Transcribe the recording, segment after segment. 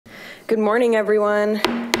Good morning, everyone.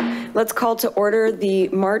 Let's call to order the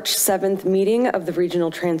March 7th meeting of the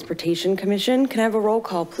Regional Transportation Commission. Can I have a roll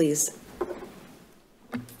call, please?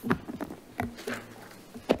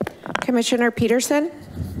 Commissioner Peterson?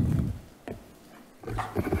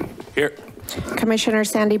 Here. Commissioner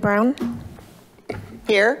Sandy Brown?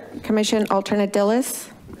 Here. Commission Alternate Dillis?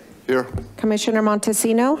 Here. Commissioner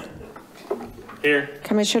Montesino? Here.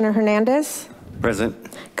 Commissioner Hernandez? Present.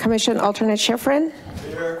 Commission Alternate Schifrin?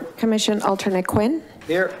 Here. Commission Alternate Quinn?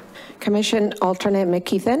 Here. Commission Alternate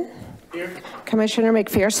McKeithen? Here. Commissioner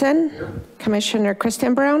McPherson? Here. Commissioner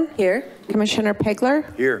Kristen Brown? Here. Commissioner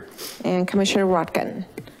Pegler? Here. And Commissioner Rotkin.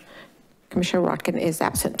 Commissioner Rotkin is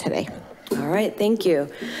absent today. All right, thank you.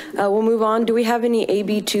 We'll move on. Do we have any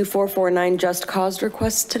AB 2449 just cause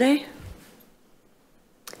requests today?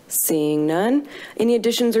 Seeing none. Any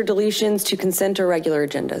additions or deletions to consent or regular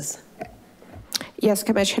agendas? Yes,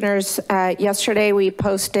 commissioners, yesterday we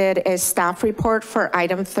posted a staff report for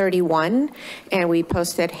item 31, and we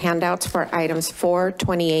posted handouts for items 4,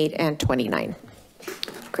 28, and 29.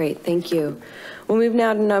 Great, thank you. We'll move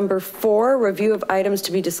now to number 4, review of items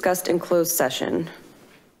to be discussed in closed session.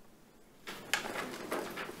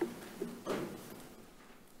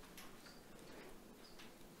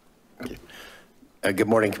 Good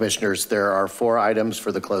morning, commissioners. There are 4 items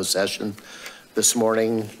for the closed session this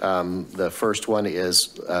morning. The first one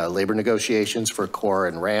is labor negotiations for CORE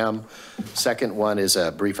and RAM. Second one is a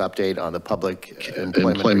brief update on the public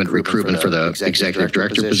employment recruitment for the executive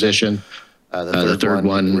director position. The third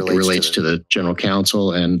one relates to the general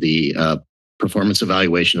counsel and the performance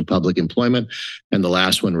evaluation of public employment. And the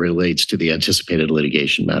last one relates to the anticipated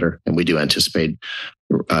litigation matter. And we do anticipate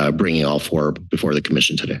bringing all 4 before the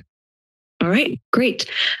commission today. All right, great.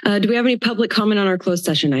 Do we have any public comment on our closed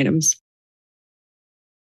session items?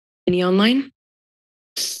 Any online?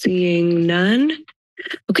 Seeing none.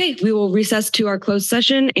 Okay, we will recess to our closed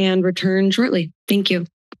session and return shortly. Thank you.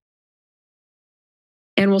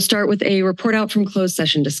 And we'll start with a report out from closed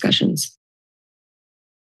session discussions.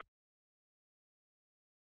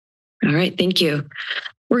 All right, thank you.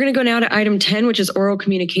 We're going to go now to item 10, which is oral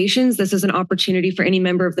communications. This is an opportunity for any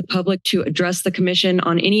member of the public to address the commission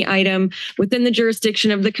on any item within the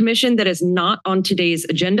jurisdiction of the commission that is not on today's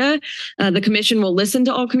agenda. The commission will listen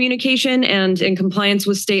to all communication, and in compliance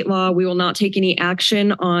with state law, we will not take any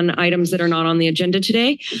action on items that are not on the agenda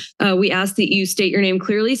today. We ask that you state your name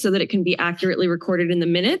clearly so that it can be accurately recorded in the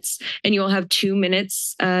minutes, and you will have 2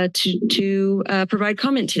 minutes to provide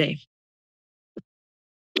comment today.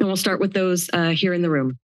 And we'll start with those here in the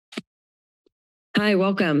room. Hi,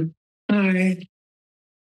 welcome. Hi.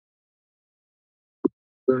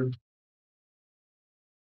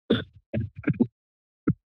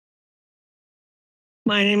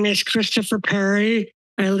 My name is Christopher Perry.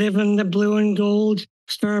 I live in the Blue and Gold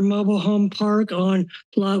Star Mobile Home Park on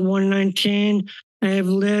lot 119. I have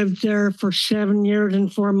lived there for 7 years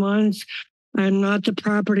and 4 months. I'm not the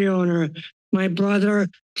property owner. My brother,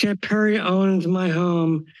 Jeff Perry, owns my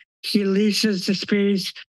home. He leases the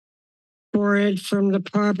space for it from the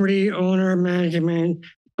property owner management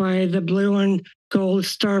by the Blue and Gold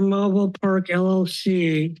Star Mobile Park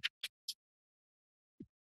LLC.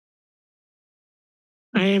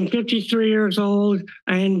 I am 53 years old.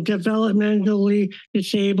 I am developmentally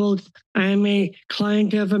disabled. I am a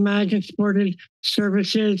client of Imagine Supported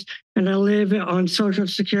Services, and I live on Social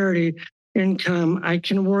Security income. I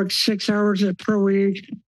can work 6 hours per week,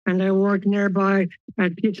 and I work nearby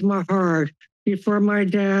at Pizza My Heart. Before my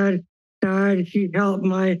dad died, he helped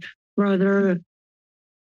my brother.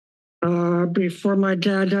 Before my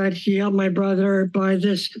dad died, he helped my brother buy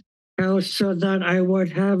this house so that I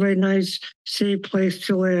would have a nice, safe place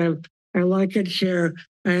to live. I like it here.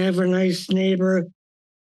 I have a nice neighbors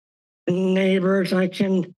I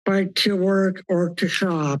can bike to work or to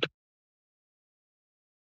shop.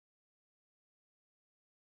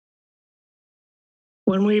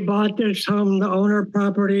 When we bought this home, the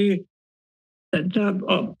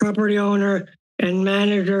property owner and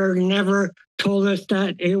manager never told us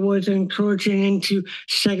that it was encroaching into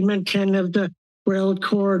segment 10 of the rail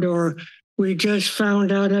corridor. We just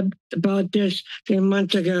found out about this a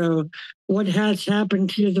month ago. What has happened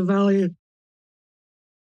to the value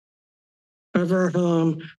of our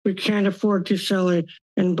home? We can't afford to sell it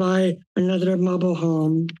and buy another mobile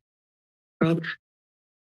home.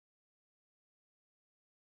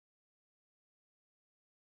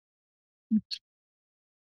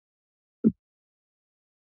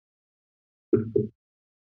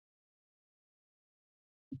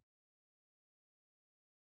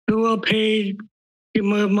 Who will pay to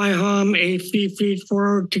move my home 8 feet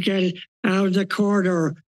forward to get out of the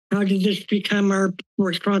corridor? how did this become our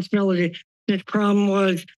responsibility? This problem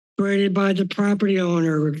was created by the property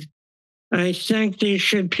owners. I think they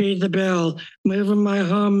should pay the bill. Moving my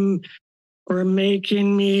home or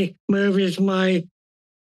making me move is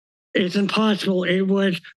impossible. It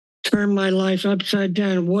would turn my life upside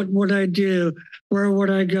down. What would I do? Where would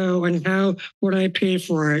I go? And how would I pay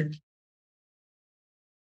for it?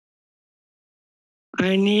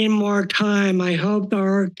 I need more time. I hope the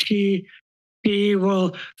RTP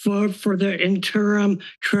will vote for the interim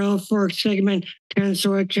trail for segment 10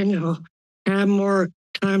 so I can have more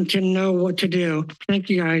time to know what to do. Thank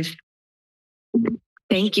you, guys.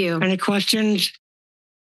 Thank you. Any questions?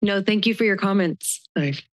 No, thank you for your comments.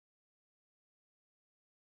 Thanks.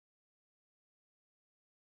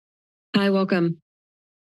 Hi, welcome.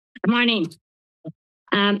 Good morning.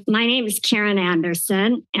 My name is Karen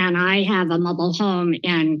Anderson, and I have a mobile home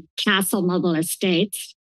in Castle Mobile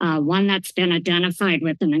Estates, one that's been identified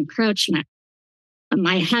with an encroachment.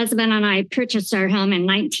 My husband and I purchased our home in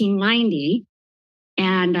 1990,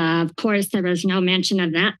 and of course, there was no mention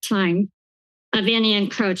of that time of any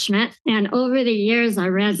encroachment. And over the years,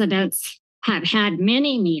 our residents have had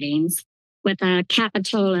many meetings with the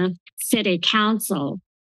Capitola City Council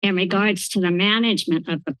in regards to the management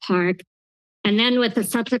of the park. And then with the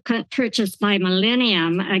subsequent purchase by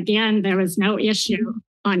Millennium, again, there was no issue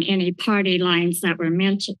on any property lines that were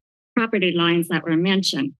mentioned.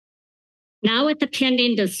 Now with the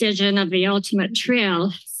pending decision of the ultimate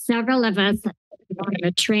trail, several of us on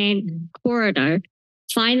the train corridor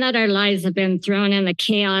find that our lives have been thrown in the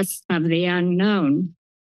chaos of the unknown,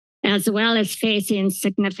 as well as facing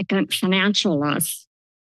significant financial loss.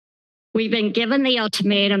 We've been given the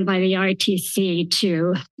ultimatum by the RTC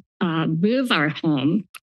to move our home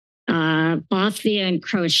off the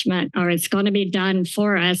encroachment, or it's going to be done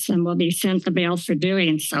for us and we'll be sent the bill for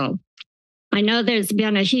doing so. I know there's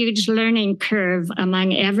been a huge learning curve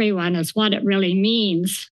among everyone as what it really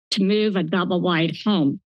means to move a double wide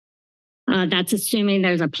home. That's assuming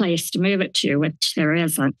there's a place to move it to, which there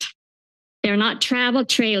isn't. They're not travel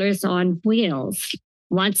trailers on wheels.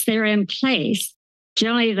 Once they're in place,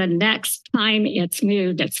 generally the next time it's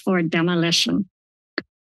moved, it's for demolition.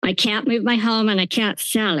 I can't move my home and I can't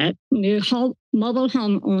sell it. Mobile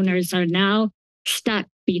home owners are now stuck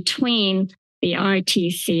between the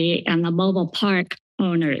RTC and the mobile park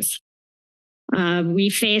owners. We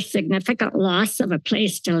face significant loss of a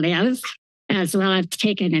place to live, as well as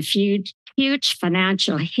taking a huge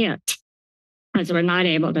financial hit because we're not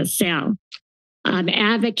able to sell. I'm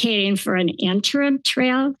advocating for an interim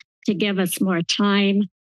trail to give us more time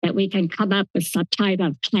that we can come up with some type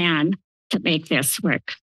of plan to make this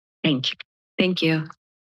work. Thank you. Thank you.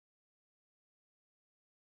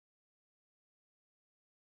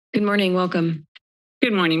 Good morning. Welcome.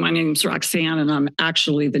 Good morning. My name is Roxanne, and I'm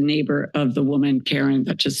actually the neighbor of the woman, Karen,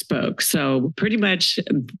 that just spoke. So pretty much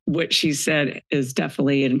what she said is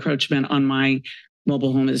definitely an encroachment on my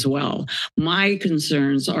mobile home as well. My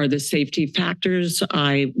concerns are the safety factors.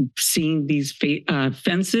 I've seen these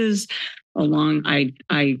fences along.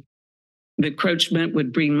 The encroachment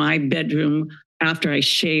would bring my bedroom after I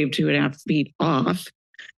shave 2.5 feet off,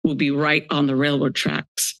 will be right on the railroad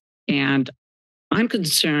tracks. And I'm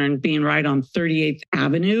concerned being right on 38th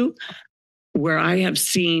Avenue, where I have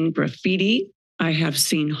seen graffiti, I have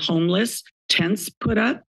seen homeless tents put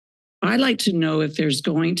up. I'd like to know if there's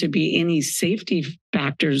going to be any safety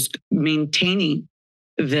factors maintaining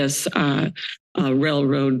this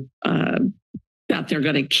railroad that they're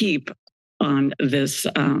going to keep on this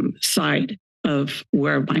side of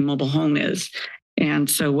where my mobile home is. And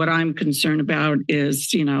so what I'm concerned about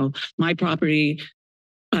is, my property,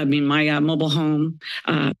 my mobile home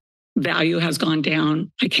value has gone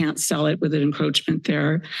down. I can't sell it with an encroachment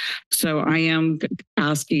there. So I am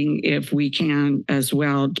asking if we can as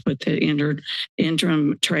well put the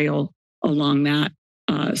interim trail along that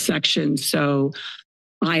section. So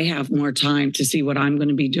I have more time to see what I'm going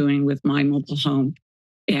to be doing with my mobile home.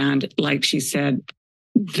 And like she said,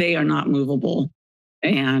 they are not movable.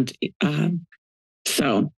 And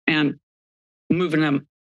and moving them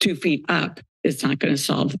 2 feet up is not going to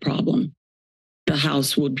solve the problem. The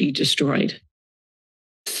house would be destroyed.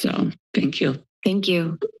 So thank you. Thank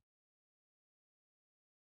you.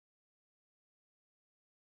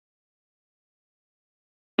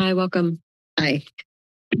 Hi, welcome. Hi.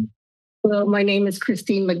 Well, my name is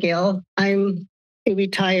Christine McGill. I'm a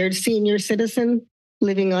retired senior citizen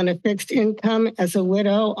living on a fixed income as a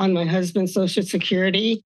widow on my husband's Social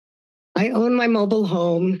Security. I own my mobile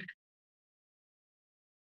home,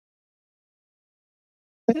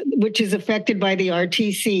 which is affected by the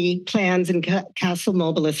RTC plans in Castle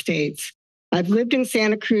Mobile Estates. I've lived in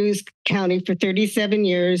Santa Cruz County for 37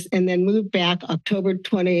 years and then moved back October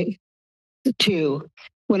 22.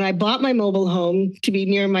 When I bought my mobile home to be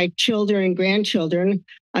near my children and grandchildren,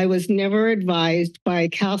 I was never advised by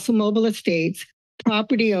Castle Mobile Estates,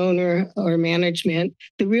 property owner or management,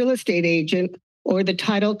 the real estate agent, or the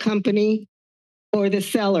title company, or the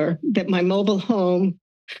seller that my mobile home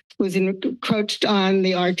was encroached on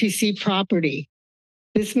the RTC property.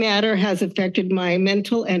 This matter has affected my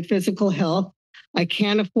mental and physical health. I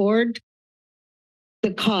can't afford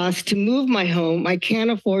the cost to move my home. I can't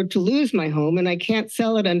afford to lose my home, and I can't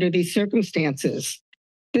sell it under these circumstances.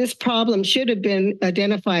 This problem should have been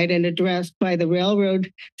identified and addressed by the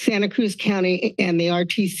Railroad, Santa Cruz County, and the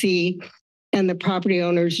RTC and the property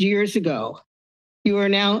owners years ago. You are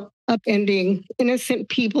now upending innocent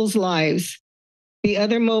people's lives. The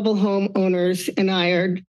other mobile home owners and I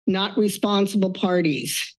are not responsible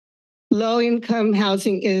parties. Low-income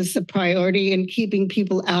housing is a priority in keeping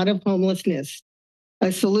people out of homelessness.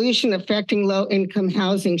 A solution affecting low-income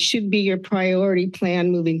housing should be your priority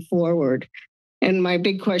plan moving forward. And my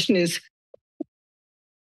big question is,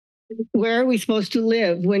 where are we supposed to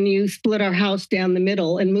live when you split our house down the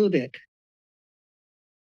middle and move it?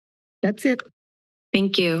 That's it.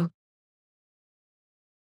 Thank you.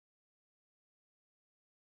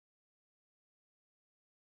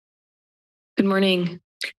 Good morning.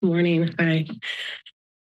 Good morning. Hi.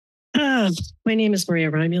 My name is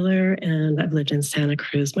Maria Reimuller, and I've lived in Santa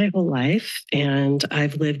Cruz my whole life. And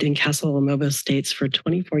I've lived in Castle Mobile Estates for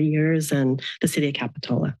 24 years and the city of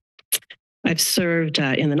Capitola. I've served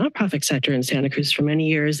in the nonprofit sector in Santa Cruz for many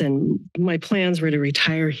years, and my plans were to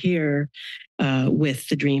retire here with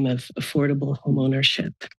the dream of affordable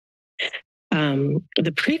homeownership.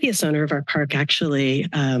 The previous owner of our park actually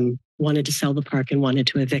wanted to sell the park and wanted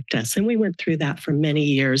to evict us. And we went through that for many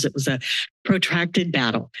years. It was a protracted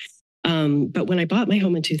battle. But when I bought my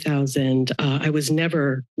home in 2000, I was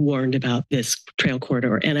never warned about this trail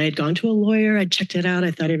corridor. And I had gone to a lawyer, I checked it out, I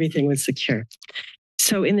thought everything was secure.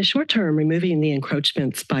 So in the short term, removing the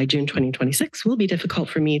encroachments by June 2026 will be difficult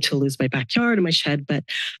for me to lose my backyard and my shed, but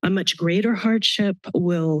a much greater hardship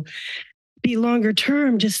will be longer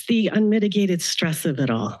term, just the unmitigated stress of it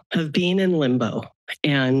all, of being in limbo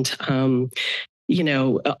and,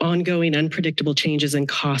 ongoing unpredictable changes in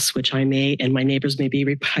costs, which I may and my neighbors may be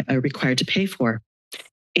required to pay for.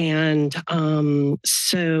 And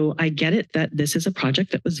so I get it that this is a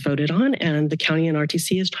project that was voted on and the county and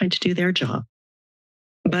RTC is trying to do their job.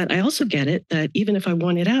 But I also get it that even if I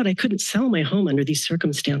wanted out, I couldn't sell my home under these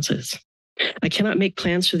circumstances. I cannot make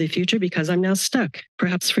plans for the future because I'm now stuck,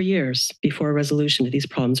 perhaps for years, before a resolution to these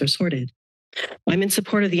problems are sorted. I'm in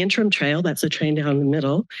support of the interim trail, that's a train down the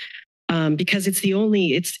middle, because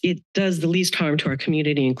it does the least harm to our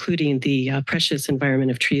community, including the precious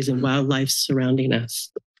environment of trees and wildlife surrounding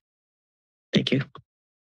us. Thank you.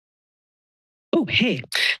 Oh, hey.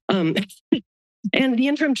 And the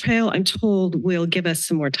interim trail, I'm told, will give us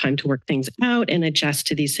some more time to work things out and adjust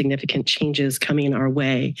to these significant changes coming our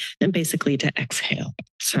way and basically to exhale.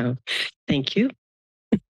 So thank you.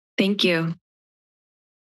 Thank you.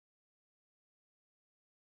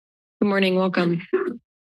 Good morning. Welcome.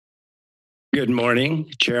 Good morning,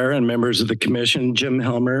 Chair and members of the Commission. Jim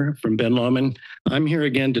Helmer from Ben Lomond. I'm here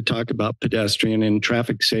again to talk about pedestrian and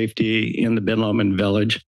traffic safety in the Ben Lomond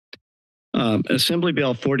Village. Assembly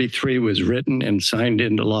Bill 43 was written and signed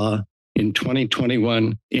into law in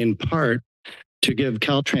 2021, in part to give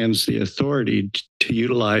Caltrans the authority to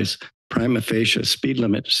utilize prima facie speed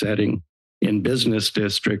limit setting in business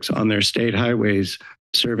districts on their state highways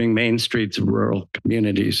serving main streets of rural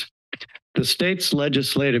communities. The state's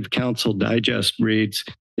Legislative Council Digest reads,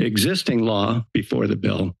 existing law before the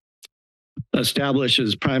bill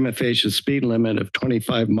establishes prima facie speed limit of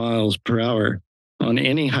 25 miles per hour on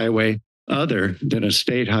any highway other than a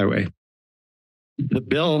state highway. The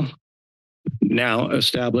bill now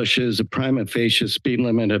establishes a prima facie speed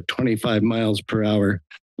limit of 25 miles per hour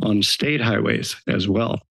on state highways as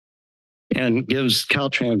well, and gives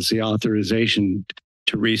Caltrans the authorization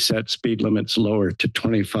to reset speed limits lower to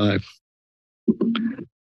 25.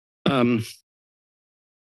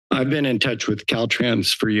 I've been in touch with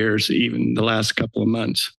Caltrans for years, even the last couple of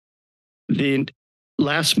months.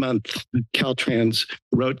 Last month, Caltrans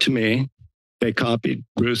wrote to me. They copied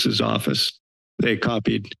Bruce's office. They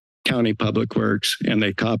copied County Public Works, and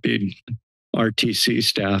they copied RTC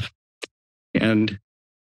staff. And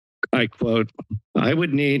I quote, I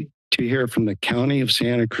would need to hear from the County of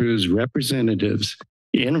Santa Cruz representatives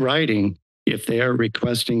in writing if they are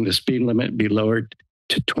requesting the speed limit be lowered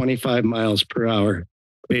to 25 miles per hour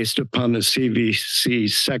based upon the CVC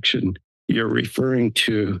section you're referring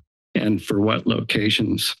to and for what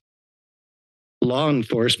locations. Law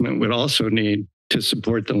enforcement would also need to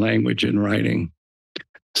support the language in writing.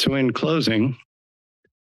 So in closing,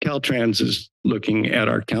 Caltrans is looking at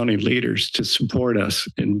our county leaders to support us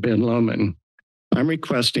in Ben Lomond. I'm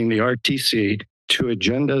requesting the RTC to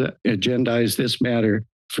agendize this matter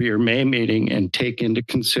for your May meeting and take into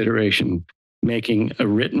consideration making a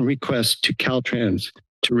written request to Caltrans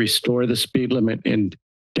to restore the speed limit in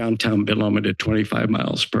downtown Ben Lomond at 25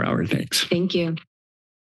 miles per hour. Thanks. Thank you.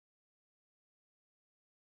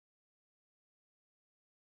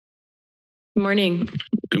 Good morning.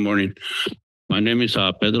 Good morning. My name is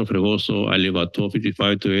Pedro Fregoso. I live at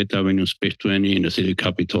 1255 to 8th Avenue, Space 20 in the city of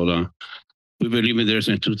Capitola. We've been living there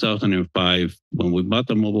since 2005. When we bought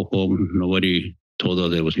the mobile home, nobody told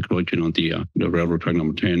us there was encroaching on the railroad track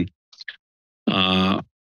number 10.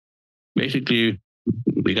 Basically,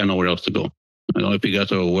 we got nowhere else to go. I don't know if you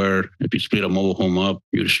guys are aware, if you split a mobile home up,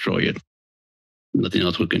 you destroy it. Nothing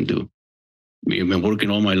else we can do. We've been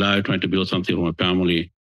working all my life trying to build something for my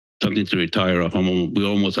family, something to retire off. We're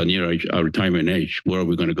almost near our retirement age. Where are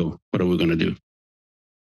we going to go? What are we going to do?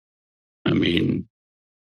 I mean,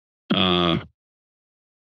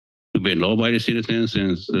 we've been law-abiding citizens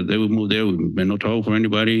since the day we moved there. We've been no trouble for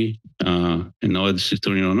anybody, and now it's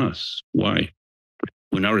turning on us. Why?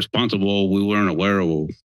 We're not responsible. We weren't aware of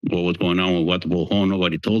what was going on with what the mobile home.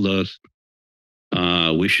 Nobody told us.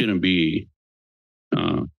 We shouldn't be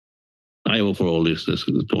liable for all this that's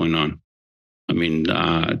going on. I mean,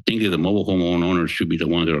 I think that the mobile home owners should be the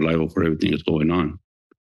ones that are liable for everything that's going on.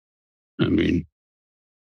 I mean,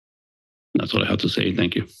 that's all I have to say.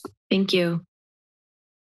 Thank you. Thank you.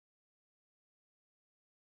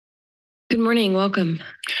 Good morning. Welcome.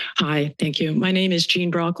 Hi, thank you. My name is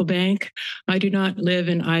Jean Brocklebank. I do not live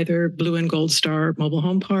in either Blue and Gold Star Mobile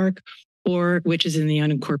Home Park, or which is in the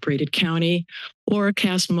unincorporated county, or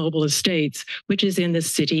Castle Mobile Estates, which is in the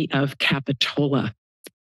city of Capitola.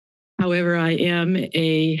 However, I am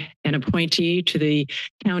an appointee to the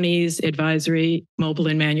county's Advisory Mobile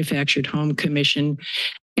and Manufactured Home Commission,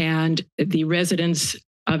 and the residents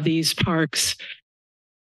of these parks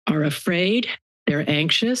are afraid, they're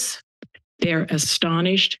anxious, they're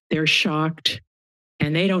astonished, they're shocked,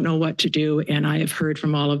 and they don't know what to do, and I have heard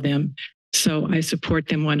from all of them. So I support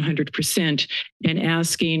them 100% in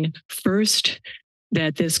asking first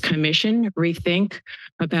that this commission rethink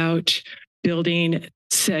about building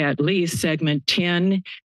at least segment 10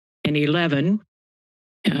 and 11,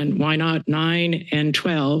 and why not 9 and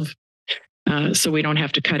 12, so we don't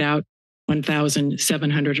have to cut out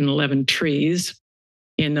 1,711 trees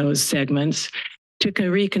in those segments, to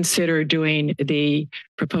reconsider doing the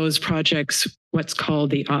proposed projects, what's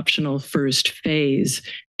called the optional first phase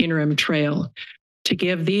interim trail, to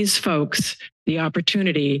give these folks the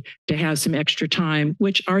opportunity to have some extra time,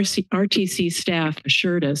 which RTC staff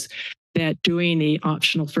assured us that doing the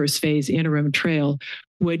optional first phase interim trail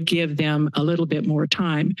would give them a little bit more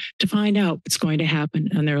time to find out what's going to happen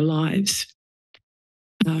in their lives.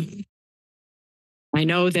 I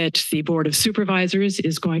know that the Board of Supervisors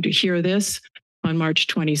is going to hear this on March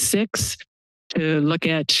 26th to look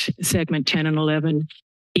at segment 10 and 11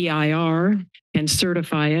 EIR and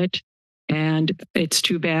certify it. And it's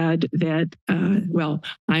too bad that, well,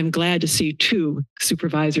 I'm glad to see 2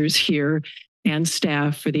 supervisors here and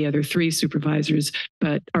staff for the other 3 supervisors,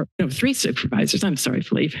 but, or no, 3 supervisors, I'm sorry,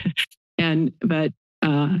 Philippe. But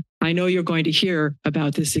I know you're going to hear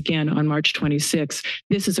about this again on March 26th.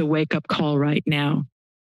 This is a wake-up call right now.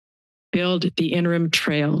 Build the interim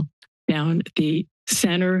trail down the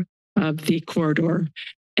center of the corridor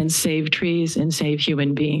and save trees and save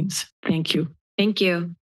human beings. Thank you. Thank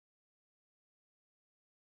you.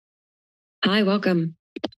 Hi, welcome.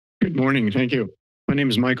 Good morning. Thank you. My name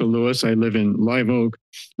is Michael Lewis. I live in Live Oak.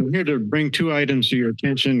 I'm here to bring 2 items to your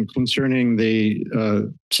attention concerning the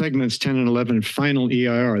segments 10 and 11 final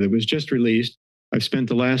EIR that was just released. I've spent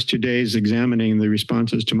the last 2 days examining the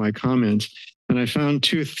responses to my comments, and I found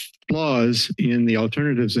 2 flaws in the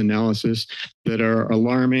alternatives analysis that are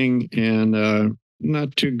alarming and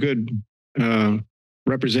not too good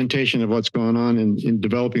representation of what's going on in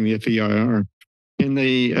developing the FEIR. In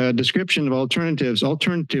the description of alternatives,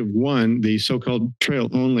 alternative 1, the so-called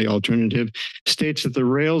trail-only alternative, states that the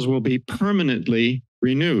rails will be permanently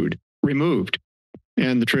removed,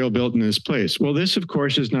 and the trail built in its place. Well, this, of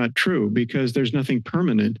course, is not true because there's nothing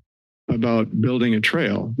permanent about building a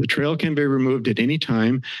trail. The trail can be removed at any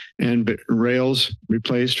time and rails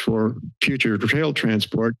replaced for future trail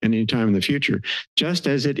transport any time in the future, just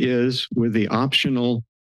as it is with the optional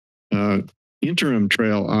interim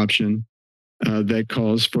trail option that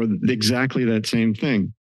calls for exactly that same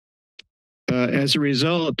thing. As a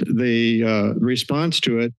result, the response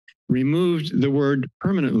to it removed the word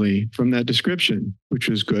permanently from that description, which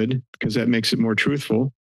was good because that makes it more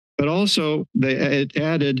truthful. But also, it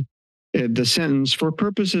added the sentence, for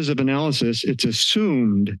purposes of analysis, it's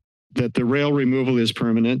assumed that the rail removal is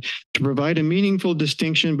permanent to provide a meaningful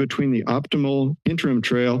distinction between the optimal interim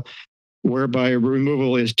trail whereby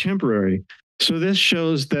removal is temporary. So this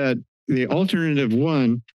shows that the alternative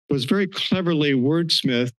one was very cleverly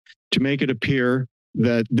wordsmithed to make it appear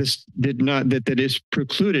that this did not, that is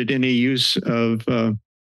precluded any use of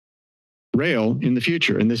rail in the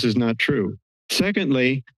future, and this is not true.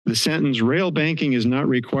 Secondly, the sentence, rail banking is not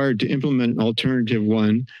required to implement alternative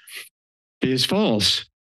one, is false.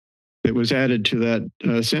 That was added to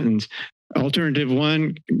that sentence. Alternative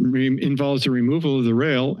one involves the removal of the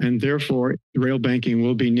rail, and therefore rail banking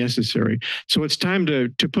will be necessary. So it's time to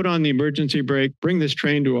put on the emergency brake, bring this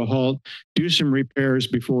train to a halt, do some repairs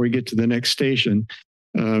before we get to the next station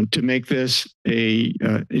to make this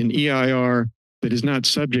an EIR that is not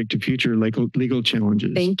subject to future legal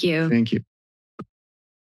challenges. Thank you. Thank you.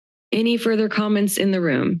 Any further comments in the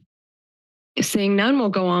room? Seeing none, we'll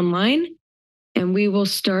go online, and we will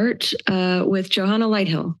start with Johanna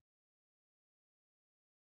Lighthill.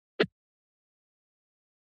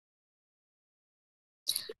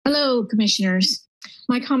 Hello, commissioners.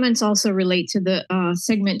 My comments also relate to the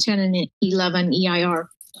segment 10 and 11 EIR.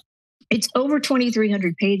 It's over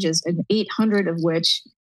 2,300 pages, and 800 of which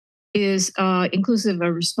is inclusive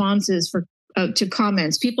of responses to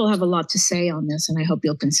comments. People have a lot to say on this, and I hope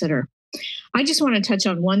you'll consider. I just want to touch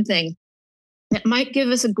on one thing that might give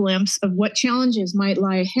us a glimpse of what challenges might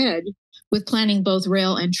lie ahead with planning both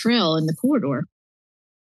rail and trail in the corridor.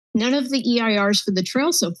 None of the EIRs for the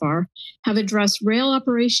trail so far have addressed rail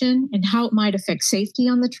operation and how it might affect safety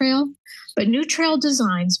on the trail, but new trail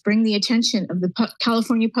designs bring the attention of the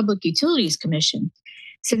California Public Utilities Commission,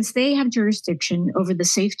 since they have jurisdiction over the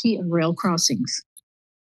safety of rail crossings.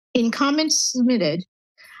 In comments submitted,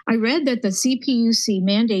 I read that the CPUC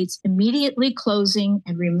mandates immediately closing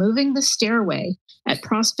and removing the stairway at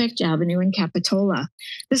Prospect Avenue in Capitola.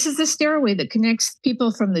 This is the stairway that connects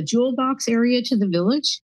people from the Jewel Box area to the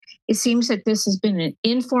village. It seems that this has been an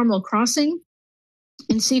informal crossing,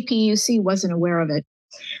 and CPUC wasn't aware of it.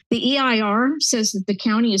 The EIR says that the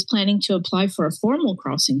county is planning to apply for a formal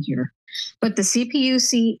crossing here, but the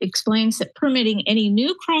CPUC explains that permitting any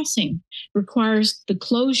new crossing requires the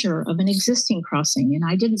closure of an existing crossing, and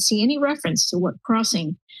I didn't see any reference to what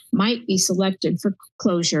crossing might be selected for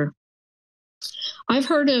closure. I've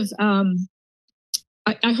heard of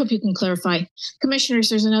I hope you can clarify. Commissioners,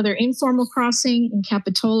 there's another informal crossing in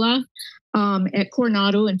Capitola at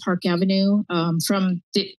Coronado and Park Avenue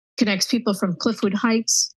connects people from Cliffwood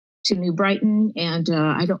Heights to New Brighton, and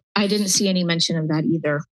I didn't see any mention of that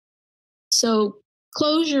either. So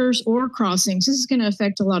closures or crossings, this is going to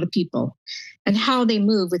affect a lot of people and how they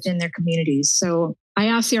move within their communities. So I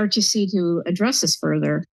asked the RTC to address this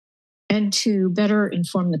further and to better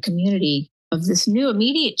inform the community of this new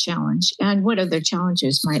immediate challenge and what other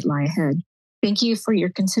challenges might lie ahead. Thank you for your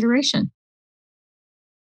consideration.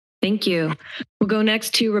 Thank you. We'll go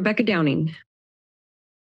next to Rebecca Downing.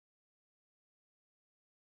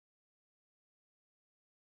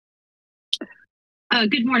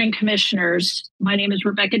 Good morning, commissioners. My name is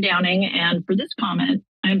Rebecca Downing, and for this comment,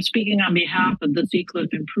 I'm speaking on behalf of the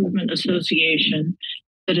Seacliff Improvement Association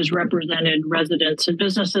that has represented residents and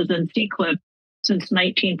businesses in Seacliff since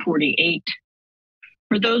 1948.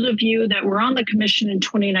 For those of you that were on the commission in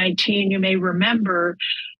 2019, you may remember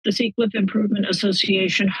the Seacliff Improvement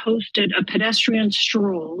Association hosted a pedestrian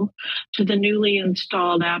stroll to the newly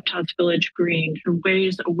installed Aptos Village Green to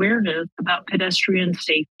raise awareness about pedestrian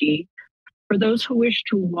safety for those who wish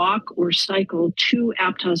to walk or cycle to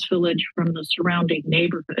Aptos Village from the surrounding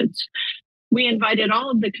neighborhoods. We invited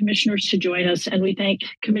all of the commissioners to join us, and we thank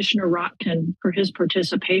Commissioner Rotkin for his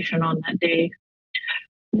participation on that day.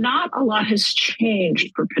 Not a lot has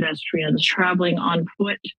changed for pedestrians traveling on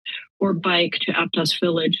foot or bike to Aptos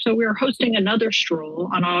Village. So we're hosting another stroll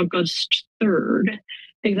on August 3rd,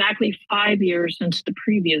 exactly 5 years since the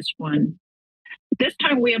previous one. This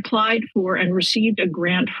time we applied for and received a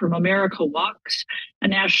grant from America Walks, a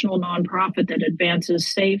national nonprofit that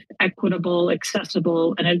advances safe, equitable,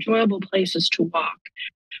 accessible, and enjoyable places to walk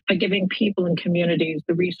by giving people and communities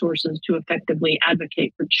the resources to effectively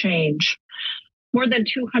advocate for change. More than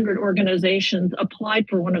 200 organizations applied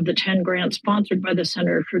for one of the 10 grants sponsored by the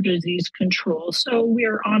Center for Disease Control. So we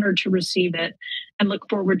are honored to receive it and look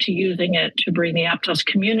forward to using it to bring the Aptos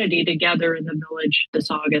community together in the village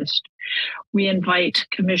this August. We invite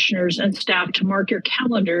commissioners and staff to mark your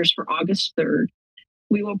calendars for August 3rd.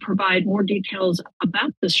 We will provide more details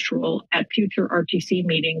about this stroll at future RTC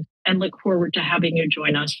meetings and look forward to having you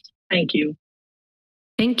join us. Thank you.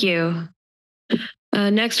 Thank you.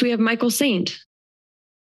 Next, we have Michael Saint.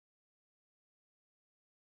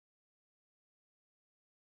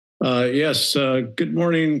 Yes, good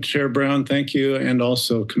morning, Chair Brown. Thank you. And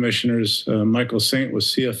also Commissioners. Michael Saint with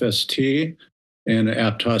CFST and an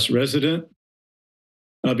Aptos resident.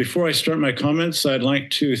 Before I start my comments, I'd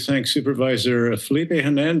like to thank Supervisor Felipe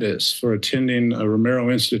Hernandez for attending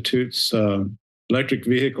Romero Institute's electric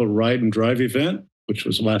vehicle ride and drive event, which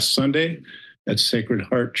was last Sunday at Sacred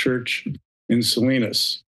Heart Church in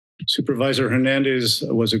Salinas. Supervisor Hernandez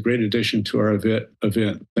was a great addition to our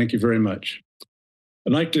event. Thank you very much.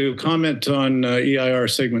 I'd like to comment on EIR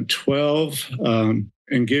segment 12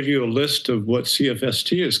 and give you a list of what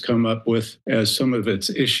CFST has come up with as some of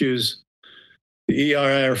its issues. The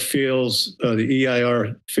EIR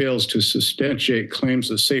fails to substantiate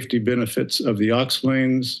claims of safety benefits of the aux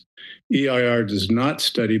lanes. EIR does not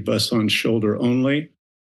study bus on shoulder only.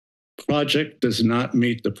 Project does not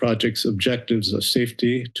meet the project's objectives of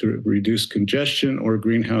safety to reduce congestion or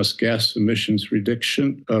greenhouse gas emissions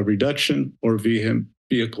reduction or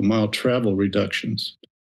vehicle mile travel reductions.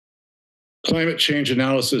 Climate change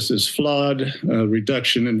analysis is flawed.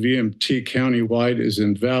 Reduction in VMT countywide is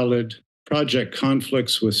invalid. Project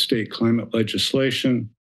conflicts with state climate legislation.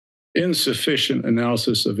 Insufficient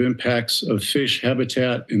analysis of impacts of fish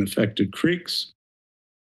habitat in affected creeks.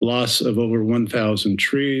 Loss of over 1,000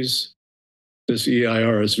 trees. This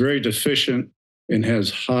EIR is very deficient and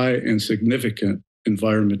has high and significant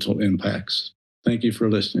environmental impacts. Thank you for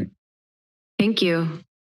listening. Thank you.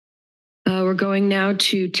 We're going now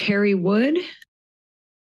to Terry Wood.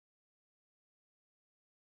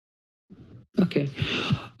 Okay.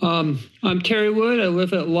 I'm Terry Wood. I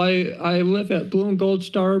live at Blue and Gold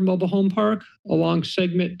Star Mobile Home Park along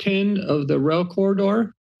segment 10 of the rail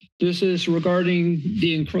corridor. This is regarding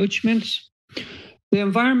the encroachments. The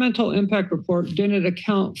environmental impact report didn't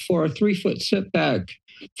account for a 3-foot setback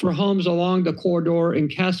for homes along the corridor in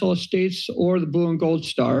Castle Estates or the Blue and Gold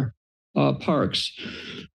Star parks.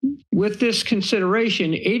 With this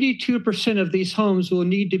consideration, 82% of these homes will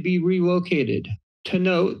need to be relocated. To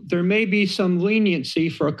note, there may be some leniency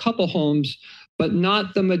for a couple homes, but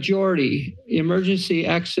not the majority. Emergency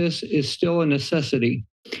access is still a necessity.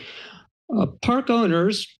 Park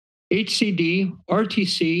owners, HCD,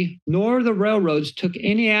 RTC, nor the railroads took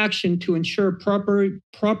any action to ensure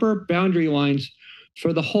proper boundary lines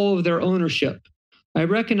for the whole of their ownership. I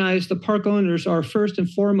recognize the park owners are first and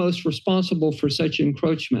foremost responsible for such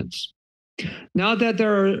encroachments. Now that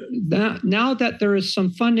there is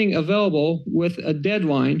some funding available with a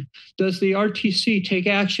deadline, does the RTC take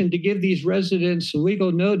action to give these residents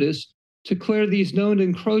legal notice to clear these known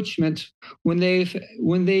encroachments when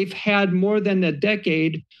they've had more than a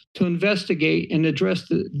decade to investigate and address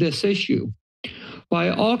this issue? By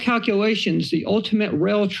all calculations, the ultimate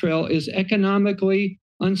rail trail is economically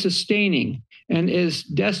unsustaining and is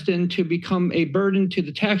destined to become a burden to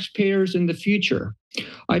the taxpayers in the future.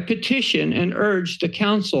 I petition and urge the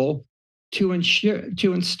council to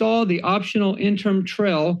install the optional interim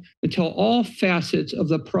trail until all facets of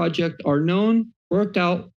the project are known, worked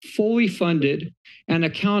out, fully funded, and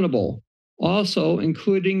accountable. Also,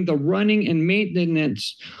 including the running and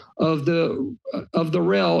maintenance of the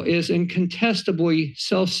rail is incontestably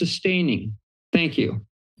self-sustaining. Thank you.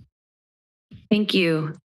 Thank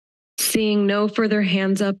you. Seeing no further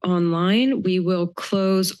hands up online, we will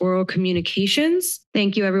close oral communications.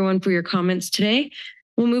 Thank you everyone for your comments today.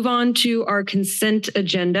 We'll move on to our consent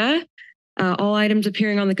agenda. All items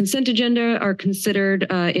appearing on the consent agenda are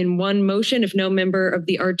considered in one motion if no member of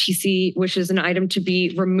the RTC wishes an item to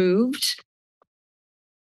be removed.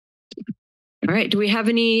 All right, do we have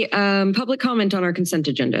any public comment on our consent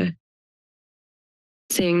agenda?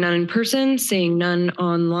 Seeing none in person, seeing none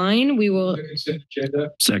online, we will.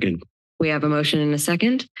 Second. We have a motion and a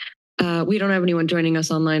second. We don't have anyone joining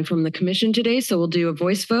us online from the commission today, so we'll do a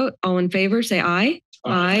voice vote. All in favor, say aye.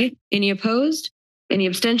 Aye. Any opposed? Any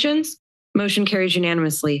abstentions? Motion carries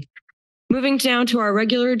unanimously. Moving down to our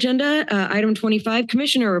regular agenda, item 25,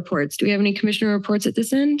 commissioner reports. Do we have any commissioner reports at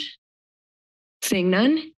this end? Seeing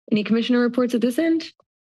none. Any commissioner reports at this end?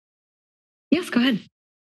 Yes, go ahead.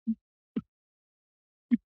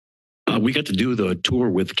 We got to do the tour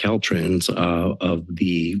with Caltrans of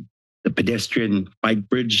the pedestrian bike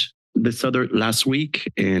bridge last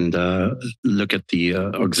week and look at the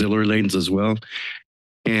auxiliary lanes as well.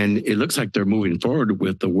 And it looks like they're moving forward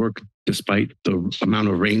with the work despite the amount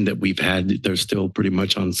of rain that we've had. They're still pretty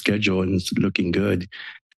much on schedule and it's looking good.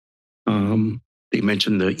 they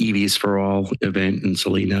mentioned the EVs for All event in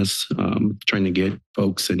Salinas, trying to get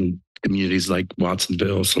folks in communities like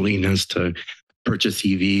Watsonville, Salinas to purchase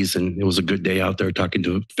EVs. And it was a good day out there talking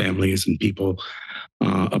to families and people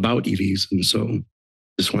about EVs. And so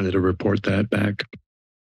just wanted to report that back.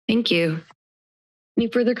 Thank you. Any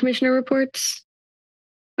further commissioner reports?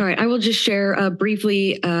 All right, I will just share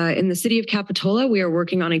briefly, in the city of Capitola, we are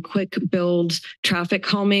working on a quick build traffic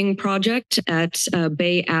calming project at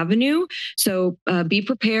Bay Avenue. So be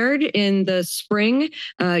prepared in the spring.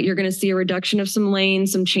 You're going to see a reduction of some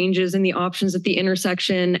lanes, some changes in the options at the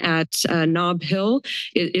intersection at Nob Hill.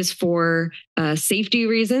 It is for safety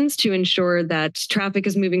reasons to ensure that traffic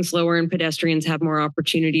is moving slower and pedestrians have more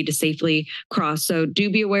opportunity to safely cross. So do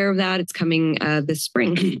be aware of that. It's coming this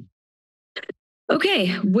spring.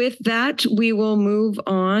 Okay, with that, we will move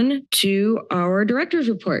on to our director's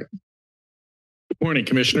report. Good morning,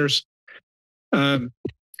 commissioners.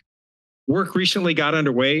 Work recently got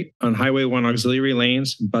underway on Highway 1 auxiliary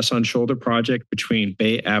lanes bus on shoulder project between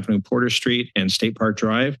Bay Avenue, Porter Street, and State Park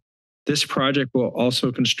Drive. This project will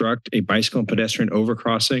also construct a bicycle and pedestrian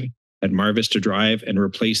overcrossing at Mar Vista Drive and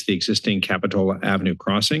replace the existing Capitola Avenue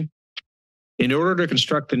crossing. In order to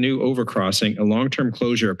construct the new overcrossing, a long-term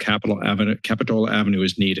closure of Capitola Avenue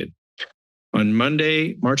is needed. On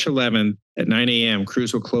Monday, March 11th at 9 a.m.,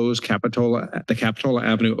 Cruz will close the Capitola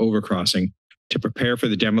Avenue overcrossing to prepare for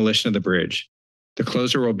the demolition of the bridge. The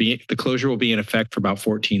closure will be in effect for about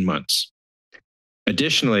 14 months.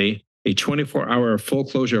 Additionally, a 24-hour full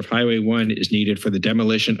closure of Highway 1 is needed for the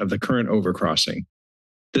demolition of the current overcrossing.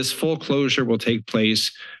 This full closure will take place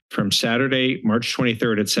from Saturday, March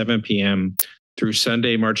 23rd at 7 p.m. through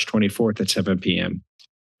Sunday, March 24th at 7 p.m.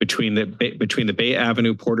 between the Bay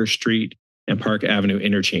Avenue, Porter Street, and Park Avenue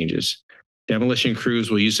interchanges. Demolition crews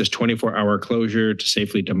will use this 24-hour closure to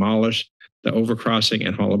safely demolish the overcrossing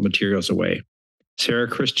and haul materials away. Sarah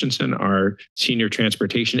Christensen, our senior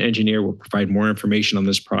transportation engineer, will provide more information on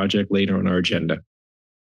this project later on our agenda.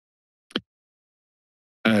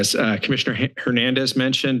 As Commissioner Hernandez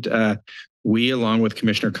mentioned, we, along with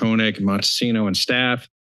Commissioner Koenig, Montesino, and staff,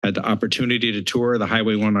 had the opportunity to tour the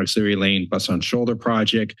Highway 1 auxiliary lane bus on shoulder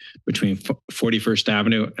project between 41st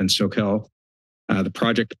Avenue and Soquel. The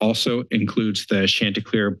project also includes the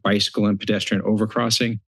Chanticleer bicycle and pedestrian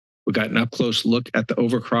overcrossing. We got an up-close look at the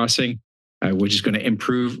overcrossing, which is going to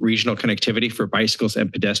improve regional connectivity for bicycles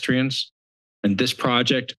and pedestrians. And this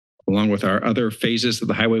project, along with our other phases of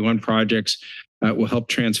the Highway 1 projects, will help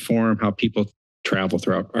transform how people travel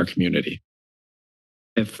throughout our community.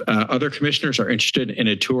 If other commissioners are interested in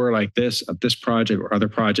a tour like this of this project or other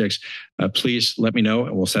projects, please let me know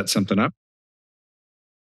and we'll set something up.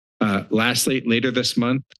 Lastly, later this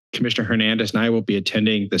month, Commissioner Hernandez and I will be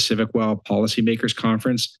attending the CivicWell Policymakers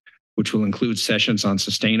Conference, which will include sessions on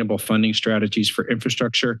sustainable funding strategies for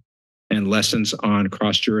infrastructure and lessons on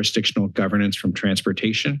cross-jurisdictional governance from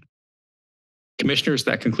transportation. Commissioners,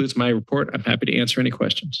 that concludes my report. I'm happy to answer any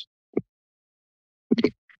questions.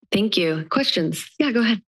 Thank you. Questions? Yeah, go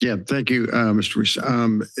ahead. Yeah, thank you, Mr. Reese.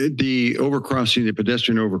 The overcrossing, the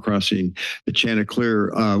pedestrian overcrossing, the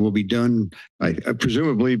Chanticleer will be done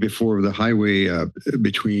presumably before the highway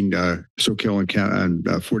between Soquel and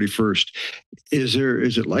 41st.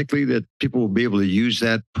 Is it likely that people will be able to use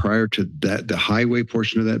that prior to that, the highway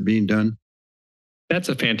portion of that being done? That's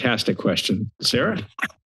a fantastic question. Sarah?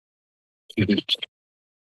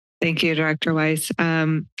 Thank you, Director Weiss.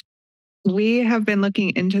 We have been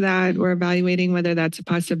looking into that. We're evaluating whether that's a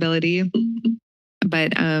possibility,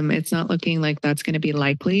 but it's not looking like that's going to be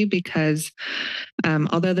likely because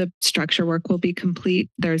although the structure work will be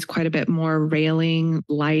complete, there's quite a bit more railing,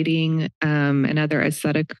 lighting, and other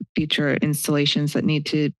aesthetic feature installations that need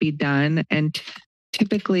to be done. And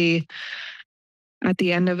typically at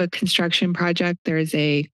the end of a construction project, there's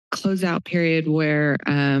a closeout period where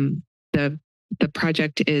the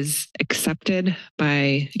project is accepted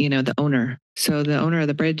by, the owner. So the owner of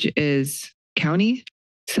the bridge is county.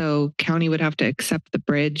 So county would have to accept the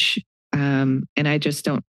bridge. And I just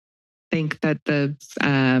don't think that the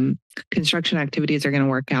construction activities are going to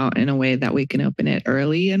work out in a way that we can open it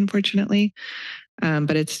early, unfortunately.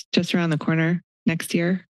 But it's just around the corner next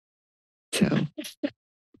year. So.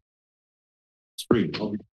 Spring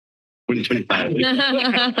 2025.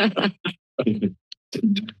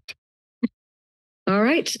 All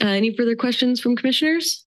right. Any further questions from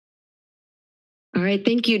commissioners? All right.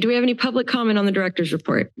 Thank you. Do we have any public comment on the director's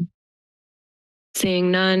report? Seeing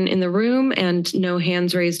none in the room and no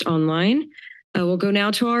hands raised online, we'll go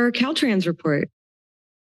now to our Caltrans report.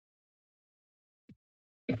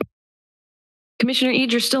 Commissioner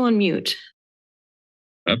Eade, you're still on mute.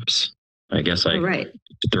 Oops. I guess I right.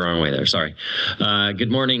 did the wrong way there. Sorry.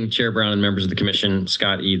 Good morning, Chair Brown and members of the commission.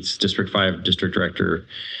 Scott Eads, District 5 District Director.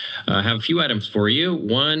 I have a few items for you.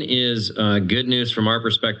 One is good news from our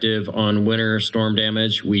perspective on winter storm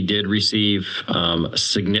damage. We did receive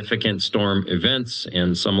significant storm events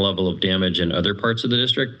and some level of damage in other parts of the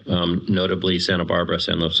district, notably Santa Barbara,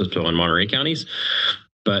 San Luis Obispo, and Monterey counties.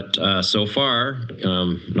 But so far,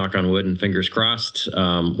 knock on wood and fingers crossed,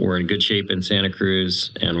 we're in good shape in Santa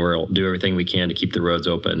Cruz, and we'll do everything we can to keep the roads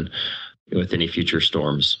open with any future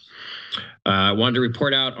storms. I wanted to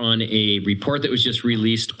report out on a report that was just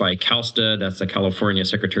released by CalSTA, that's the California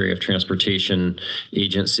Secretary of Transportation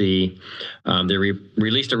Agency. They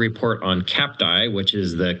released a report on CAPDI, which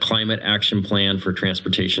is the Climate Action Plan for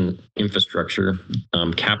Transportation Infrastructure.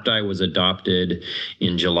 CAPDI was adopted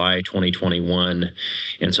in July 2021,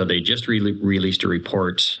 and so they just released a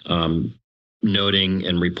report noting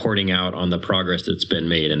and reporting out on the progress that's been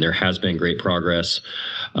made. And there has been great progress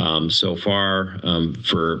so far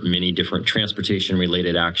for many different transportation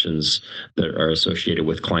related actions that are associated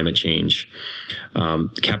with climate change.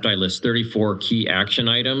 CAPDI lists 34 key action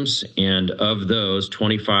items, and of those,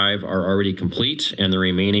 25 are already complete, and the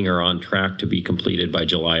remaining are on track to be completed by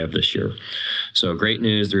July of this year. So great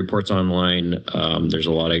news, the report's online. There's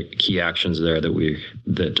a lot of key actions there that we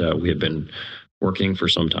have been working for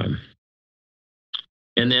some time.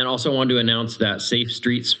 And then also wanted to announce that Safe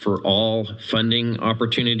Streets for All funding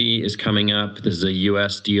opportunity is coming up. This is a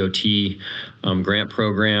US DOT grant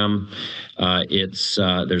program. There's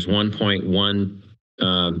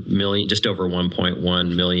 1.1 million, just over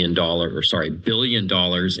 $1.1 billion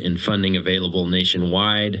in funding available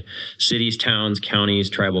nationwide. Cities, towns, counties,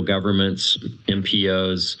 tribal governments,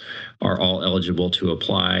 MPOs are all eligible to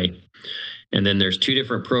apply. And then there's two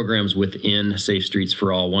different programs within Safe Streets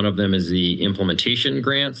for All. One of them is the implementation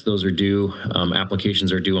grants. Those are due,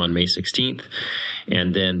 applications are due on May 16th.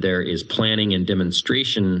 And then there is planning and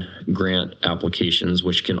demonstration grant applications,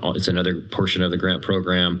 which it's another portion of the grant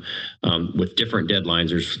program with different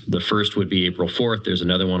deadlines. The first would be April 4th. There's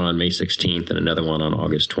another one on May 16th and another one on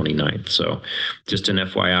August 29th. So just an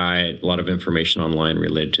FYI, a lot of information online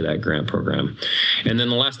related to that grant program. And then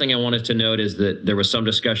the last thing I wanted to note is that there was some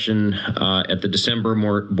discussion at the December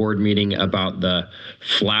board meeting about the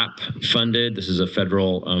FLAP funded. This is a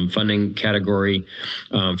federal funding category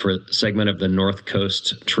for a segment of the North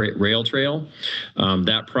Coast Rail Trail.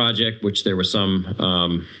 That project, which there was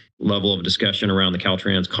some level of discussion around the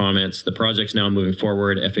Caltrans comments, the project's now moving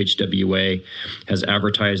forward. FHWA has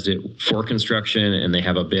advertised it for construction, and they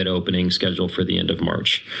have a bid opening scheduled for the end of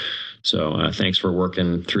March. So thanks for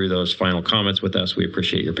working through those final comments with us. We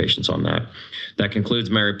appreciate your patience on that. That concludes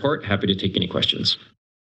my report. Happy to take any questions.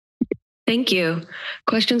 Thank you.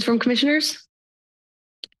 Questions from commissioners?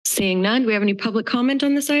 Seeing none, do we have any public comment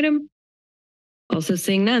on this item? Also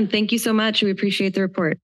seeing none. Thank you so much. We appreciate the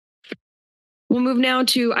report. We'll move now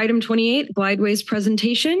to item 28, Glideways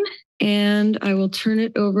presentation, and I will turn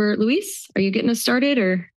it over. Luis, are you getting us started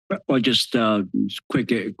or? Well, just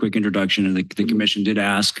quick introduction. And the commission did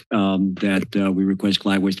ask that we request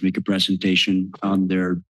Glideways to make a presentation on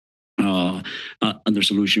their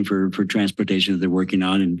solution for transportation that they're working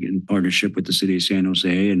on in partnership with the city of San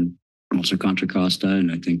Jose and also Contra Costa,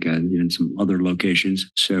 and I think in some other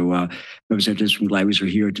locations. So representatives from Glideways are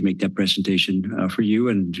here to make that presentation for you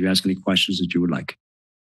and to ask any questions that you would like.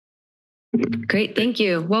 Great, thank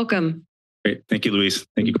you. Welcome. Great, thank you, Luis.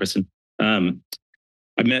 Thank you, Kristen.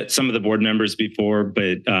 I've met some of the board members before,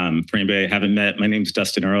 but for anybody I haven't met, my name is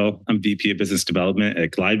Dustin Earl. I'm VP of Business Development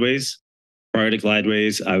at Glideways. Prior to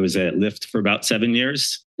Glideways, I was at Lyft for about 7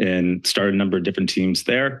 years and started a number of different teams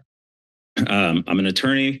there. I'm an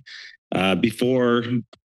attorney. Going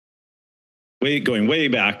way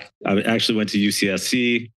back, I actually went to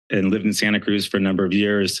UCSC and lived in Santa Cruz for a number of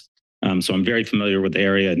years. So I'm very familiar with the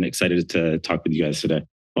area and excited to talk with you guys today.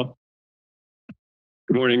 Paul?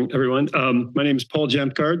 Good morning, everyone. My name is Paul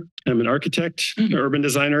Jampgard. I'm an architect, an urban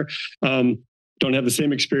designer. Don't have the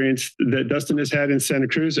same experience that Dustin has had in Santa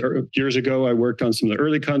Cruz. Years ago, I worked on some of the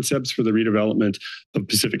early concepts for the redevelopment of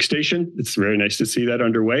Pacific Station. It's very nice to see that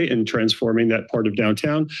underway and transforming that part of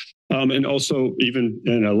downtown. And also, even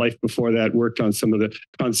in a life before that, worked on some of the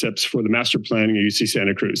concepts for the master planning of UC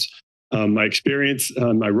Santa Cruz. My experience,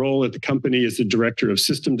 my role at the company is the Director of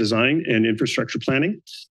System Design and Infrastructure Planning.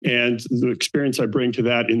 And the experience I bring to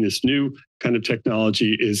that in this new kind of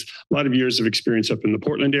technology is a lot of years of experience up in the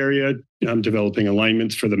Portland area. I'm developing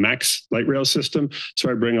alignments for the MAX light rail system. So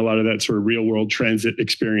I bring a lot of that sort of real world transit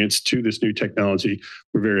experience to this new technology.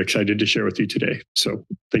 We're very excited to share with you today. So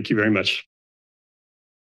thank you very much.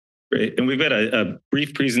 Great. And we've got a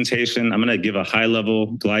brief presentation. I'm going to give a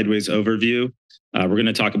high-level Glideways overview. We're going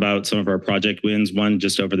to talk about some of our project wins, one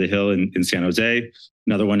just over the hill in San Jose,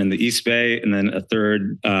 another one in the East Bay, and then a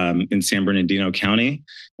third in San Bernardino County.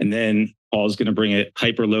 And then Paul's going to bring it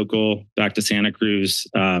hyper-local back to Santa Cruz.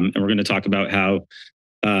 And we're going to talk about how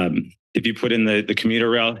if you put in the commuter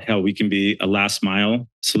rail, how we can be a last mile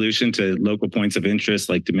solution to local points of interest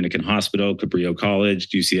like Dominican Hospital, Cabrillo College,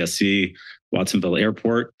 UCSC, Watsonville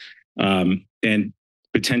Airport. And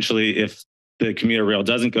potentially if the commuter rail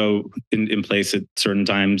doesn't go in place at certain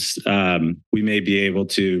times, we may be able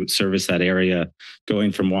to service that area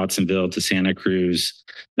going from Watsonville to Santa Cruz,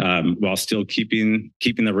 while still keeping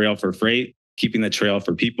the rail for freight, keeping the trail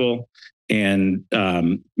for people, and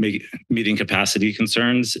meeting capacity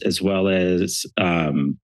concerns, as well as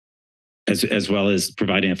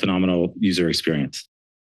providing a phenomenal user experience.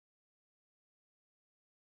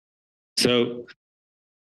 So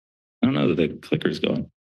I don't know that the clicker's going.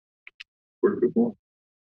 Worked before.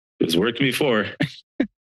 It was working before. Let's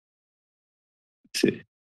see.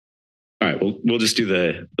 All right, we'll just do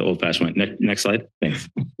the old-fashioned one. Next slide. Thanks.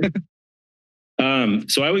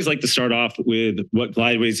 So I always like to start off with what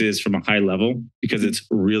Glideways is from a high level, because it's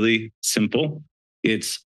really simple.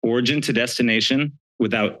 It's origin to destination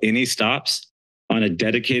without any stops on a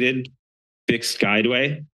dedicated fixed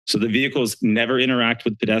guideway. So the vehicles never interact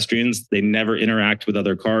with pedestrians. They never interact with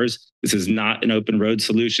other cars. This is not an open road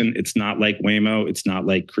solution. It's not like Waymo. It's not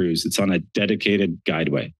like Cruz. It's on a dedicated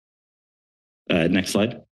guideway. Next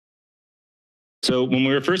slide. So when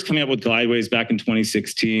we were first coming up with Glideways back in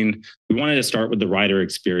 2016, we wanted to start with the rider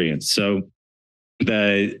experience. So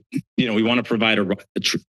we want to provide an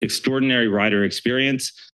extraordinary rider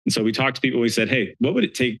experience. And so we talked to people, we said, hey, what would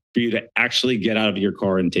it take for you to actually get out of your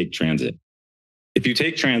car and take transit? If you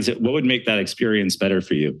take transit, what would make that experience better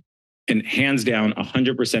for you? And hands down,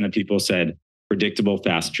 100% of people said predictable,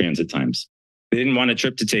 fast transit times. They didn't want a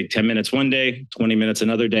trip to take 10 minutes one day, 20 minutes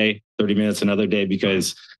another day, 30 minutes another day,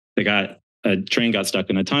 because a train got stuck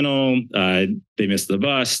in a tunnel, they missed the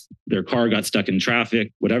bus, their car got stuck in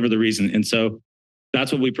traffic, whatever the reason. And so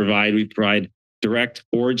that's what we provide. We provide direct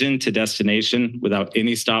origin to destination without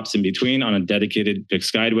any stops in between on a dedicated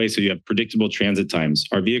fixed guideway. So you have predictable transit times.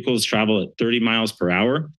 Our vehicles travel at 30 miles per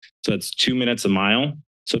hour. So that's 2 minutes a mile.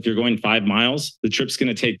 So if you're going 5 miles, the trip's going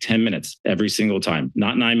to take 10 minutes every single time,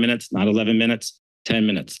 not 9 minutes, not 11 minutes, 10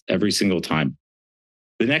 minutes every single time.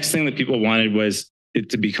 The next thing that people wanted was it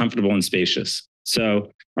to be comfortable and spacious. So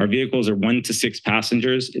our vehicles are 1 to 6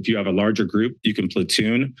 passengers. If you have a larger group, you can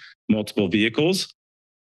platoon multiple vehicles.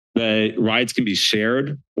 The rides can be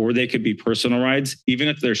shared or they could be personal rides. Even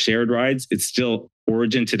if they're shared rides, it's still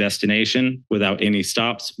origin to destination without any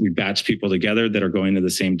stops. We batch people together that are going to the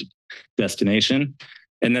same destination.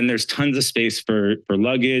 And then there's tons of space for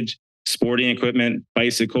luggage, sporting equipment,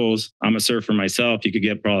 bicycles. I'm a surfer myself. You could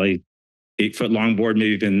get probably 8-foot longboard, maybe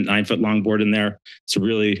even 9-foot longboard in there. It's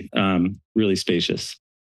really, really spacious.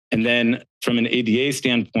 And then from an ADA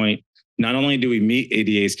standpoint, not only do we meet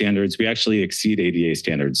ADA standards, we actually exceed ADA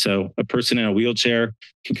standards. So a person in a wheelchair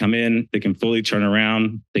can come in, they can fully turn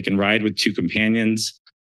around, they can ride with 2 companions.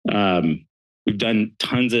 We've done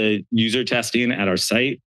tons of user testing at our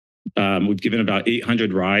site. We've given about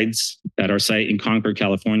 800 rides at our site in Concord,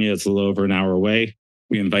 California. It's a little over an hour away.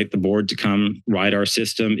 We invite the board to come ride our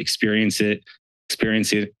system, experience it.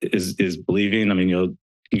 Experience it is believing. I mean, you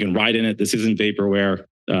can ride in it. This isn't vaporware.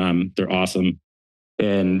 They're awesome.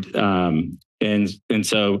 And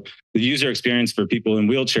so the user experience for people in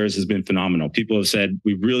wheelchairs has been phenomenal. People have said,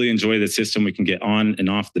 we really enjoy the system. We can get on and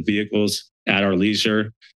off the vehicles at our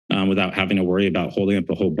leisure without having to worry about holding up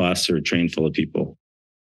a whole bus or a train full of people.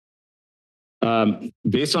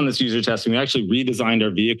 Based on this user testing, we actually redesigned our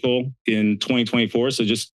vehicle in 2024. So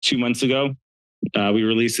just 2 months ago, we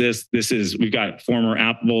released this. We've got former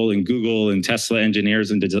Apple and Google and Tesla engineers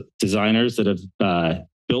and designers that have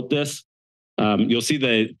built this. You'll see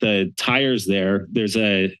the tires there. There's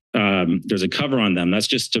a cover on them. That's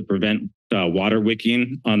just to prevent water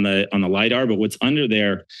wicking on the LiDAR. But what's under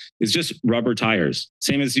there is just rubber tires,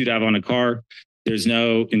 same as you'd have on a car. There's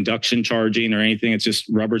no induction charging or anything. It's just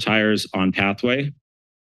rubber tires on pathway.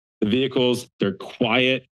 The vehicles, they're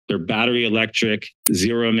quiet. They're battery electric,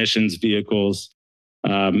 zero emissions vehicles.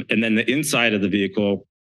 And then the inside of the vehicle,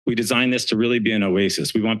 we designed this to really be an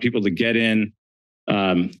oasis. We want people to get in,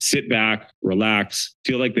 sit back, relax,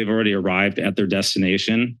 feel like they've already arrived at their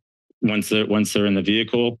destination. Once they're in the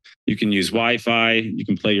vehicle, you can use Wi-Fi, you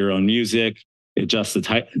can play your own music, adjust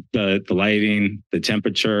the lighting, the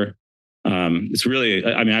temperature. It's really,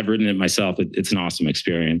 I mean, I've ridden it myself. It's an awesome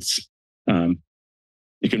experience.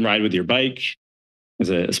 You can ride with your bike. as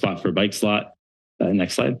a spot for a bike slot.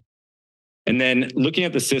 Next slide. And then looking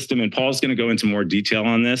at the system, and Paul's going to go into more detail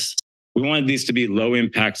on this, we wanted these to be low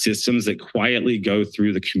impact systems that quietly go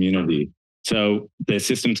through the community. So the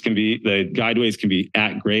guideways can be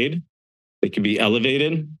at grade, they can be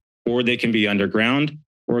elevated, or they can be underground,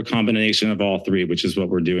 or a combination of all three, which is what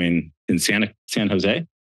we're doing in San Jose.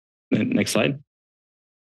 Next slide.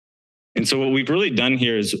 And so what we've really done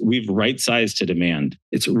here is we've right-sized to demand.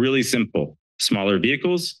 It's really simple. Smaller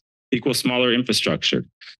vehicles equal smaller infrastructure.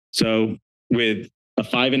 So with a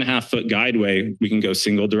 5.5-foot guideway, we can go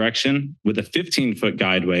single direction. With a 15-foot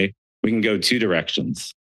guideway, we can go two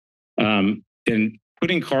directions. And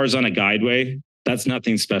putting cars on a guideway, that's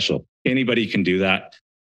nothing special. Anybody can do that.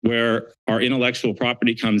 Where our intellectual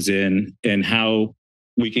property comes in and how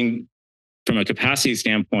we can, from a capacity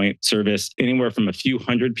standpoint, service anywhere from a few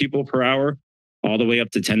hundred people per hour all the way up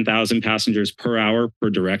to 10,000 passengers per hour per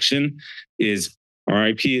direction is our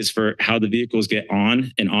IP is for how the vehicles get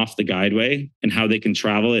on and off the guideway and how they can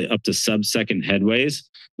travel it up to sub-second headways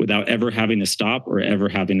without ever having to stop or ever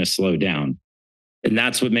having to slow down. And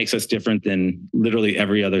that's what makes us different than literally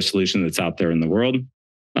every other solution that's out there in the world.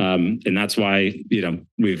 And that's why,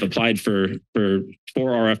 we've applied for 4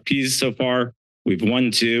 RFPs so far. We've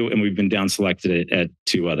won 2 and we've been down selected at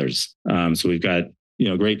 2 others. So we've got,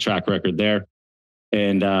 great track record there.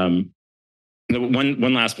 And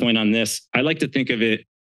one last point on this, I like to think of it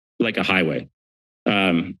like a highway.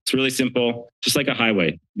 It's really simple, just like a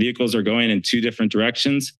highway. Vehicles are going in 2 different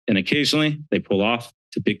directions, and occasionally they pull off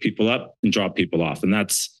to pick people up and drop people off. And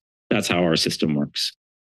that's how our system works.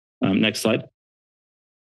 Next slide.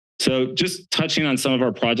 So just touching on some of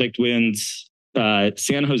our project wins,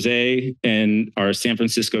 San Jose and our San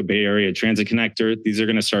Francisco Bay Area Transit Connector, these are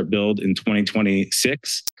going to start build in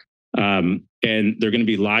 2026. And they're going to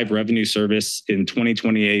be live revenue service in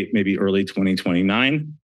 2028, maybe early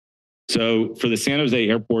 2029. So for the San Jose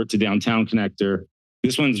Airport to downtown connector,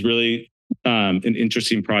 this one's really an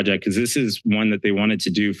interesting project because this is one that they wanted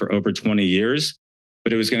to do for over 20 years,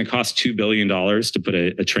 but it was going to cost $2 billion to put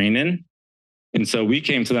a train in. And so we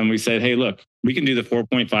came to them, we said, hey, look, we can do the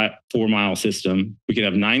 4.4 mile system. We can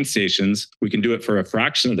have 9 stations. We can do it for a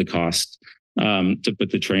fraction of the cost to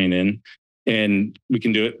put the train in. And we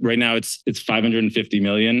can do it right now. It's $550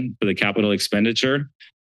 million for the capital expenditure.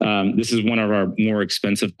 This is one of our more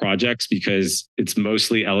expensive projects because it's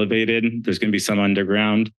mostly elevated. There's going to be some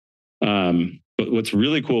underground. But what's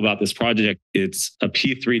really cool about this project, it's a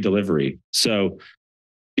P3 delivery. So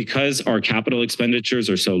because our capital expenditures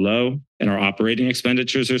are so low and our operating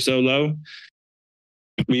expenditures are so low,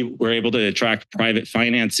 we were able to attract private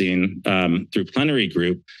financing through Plenary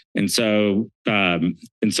Group. And so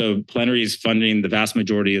Plenary is funding the vast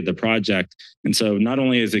majority of the project. And so not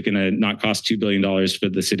only is it going to not cost $2 billion for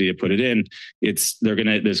the city to put it in, there's going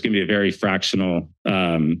to be a very fractional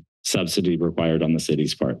subsidy required on the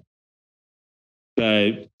city's part.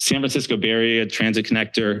 The San Francisco Bay Area Transit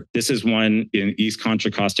Connector, this is one in East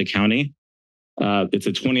Contra Costa County. It's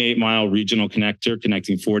a 28-mile regional connector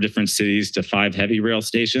connecting 4 different cities to 5 heavy rail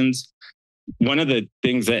stations. One of the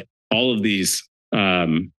things that all of these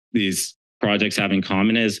projects have in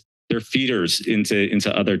common is they're feeders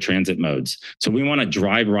into other transit modes. So we want to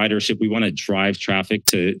drive ridership. We want to drive traffic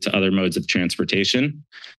to other modes of transportation.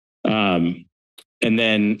 And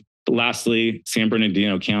then lastly, San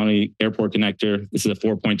Bernardino County Airport Connector. This is a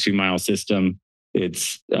 4.2-mile system.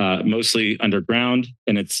 It's mostly underground,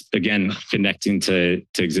 and it's, again, connecting to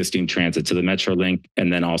existing transit, to the Metrolink,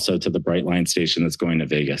 and then also to the Brightline station that's going to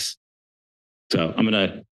Vegas. So I'm going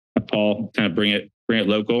to have Paul kind of bring it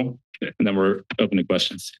local, and then we're open to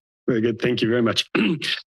questions. Very good. Thank you very much.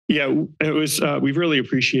 Yeah, it was, we've really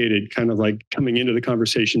appreciated kind of like coming into the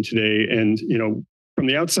conversation today. And, from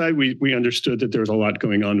the outside, we understood that there was a lot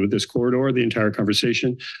going on with this corridor. The entire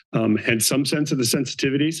conversation had some sense of the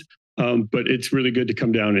sensitivities, but it's really good to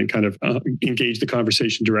come down and kind of engage the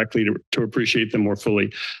conversation directly to appreciate them more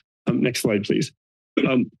fully. Next slide, please.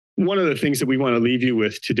 One of the things that we want to leave you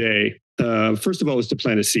with today, first of all, is to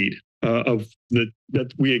plant a seed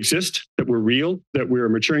that we exist, that we're real, that we're a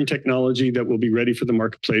maturing technology that will be ready for the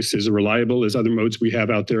marketplace, as reliable as other modes we have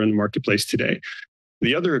out there in the marketplace today.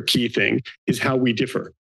 The other key thing is how we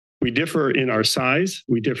differ. We differ in our size,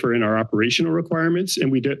 we differ in our operational requirements,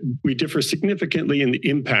 and we differ significantly in the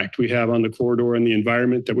impact we have on the corridor and the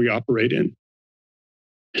environment that we operate in.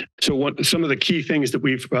 So some of the key things that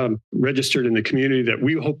we've registered in the community that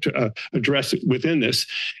we hope to address within this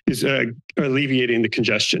is alleviating the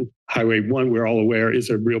congestion. Highway 1, we're all aware, is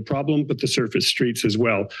a real problem, but the surface streets as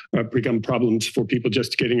well become problems for people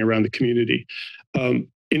just getting around the community.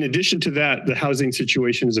 In addition to that, the housing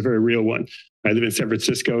situation is a very real one. I live in San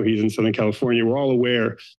Francisco. He's in Southern California. We're all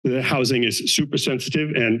aware that housing is super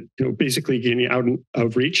sensitive and basically getting out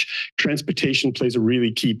of reach. Transportation plays a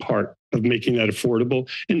really key part of making that affordable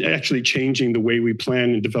and actually changing the way we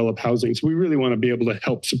plan and develop housing. So we really want to be able to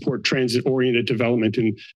help support transit-oriented development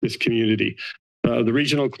in this community. The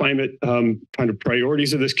regional climate kind of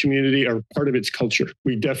priorities of this community are part of its culture.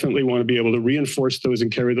 We definitely want to be able to reinforce those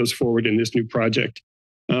and carry those forward in this new project.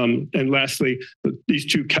 And lastly, these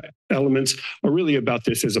two elements are really about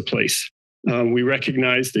this as a place. We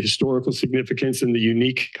recognize the historical significance and the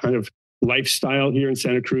unique kind of lifestyle here in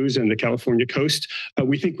Santa Cruz and the California coast.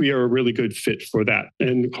 We think we are a really good fit for that.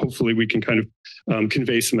 And hopefully we can kind of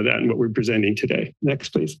convey some of that in what we're presenting today. Next,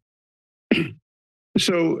 please.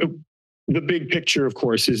 So the big picture, of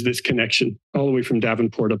course, is this connection all the way from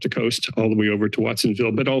Davenport up the coast, all the way over to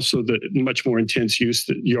Watsonville, but also the much more intense use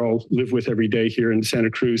that you all live with every day here in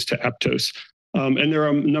Santa Cruz to Aptos. And there are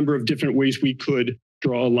a number of different ways we could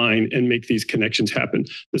draw a line and make these connections happen.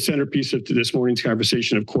 The centerpiece of this morning's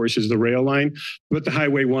conversation, of course, is the rail line, but the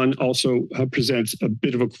Highway 1 also presents a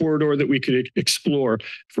bit of a corridor that we could explore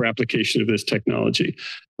for application of this technology.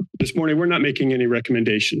 This morning, we're not making any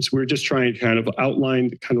recommendations. We're just trying to kind of outline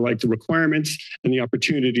kind of like the requirements and the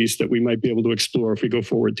opportunities that we might be able to explore if we go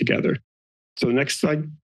forward together. So next slide.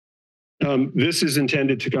 This is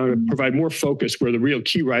intended to kind of provide more focus where the real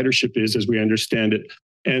key ridership is as we understand it.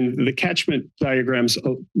 And the catchment diagrams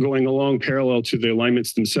going along parallel to the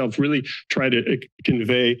alignments themselves really try to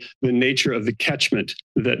convey the nature of the catchment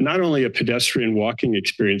that not only a pedestrian walking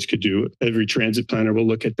experience could do, every transit planner will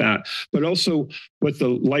look at that, but also what the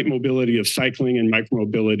light mobility of cycling and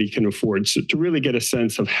micromobility can afford. So to really get a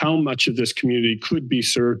sense of how much of this community could be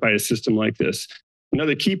served by a system like this.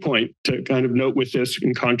 Another key point to kind of note with this,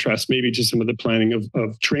 in contrast maybe to some of the planning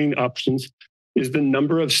of train options, is the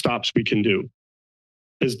number of stops we can do.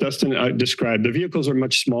 As Dustin described, the vehicles are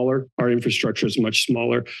much smaller, our infrastructure is much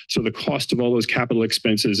smaller, so the cost of all those capital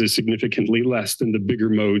expenses is significantly less than the bigger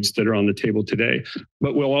modes that are on the table today.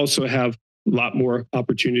 But we'll also have a lot more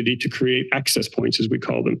opportunity to create access points, as we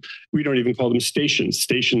call them. We don't even call them stations.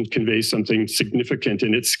 Station conveys something significant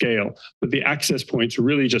in its scale, but the access points are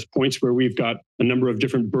really just points where we've got a number of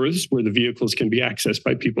different berths where the vehicles can be accessed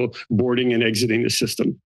by people boarding and exiting the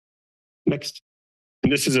system. Next.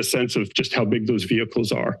 And this is a sense of just how big those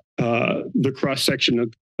vehicles are. The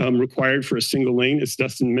cross-section required for a single lane, as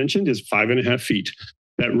Dustin mentioned, is 5.5 feet.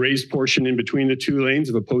 That raised portion in between the two lanes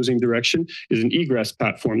of opposing direction is an egress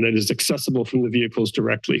platform that is accessible from the vehicles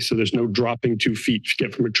directly. So there's no dropping 2 feet to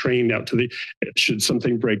get from a train out to the, should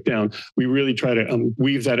something break down. We really try to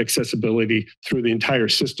weave that accessibility through the entire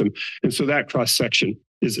system. And so that cross-section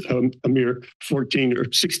is a mere 14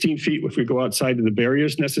 or 16 feet if we go outside of the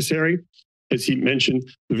barriers necessary. As he mentioned,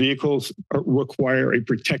 the vehicles require a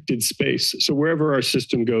protected space. So wherever our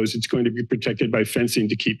system goes, it's going to be protected by fencing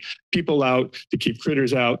to keep people out, to keep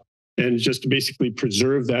critters out, and just to basically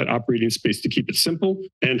preserve that operating space to keep it simple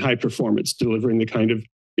and high performance, delivering the kind of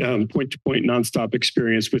point-to-point nonstop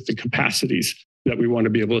experience with the capacities that we want to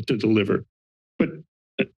be able to deliver. But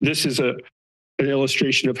this is an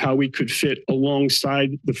illustration of how we could fit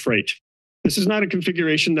alongside the freight. This is not a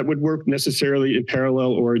configuration that would work necessarily in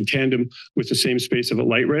parallel or in tandem with the same space of a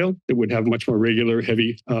light rail. It would have much more regular,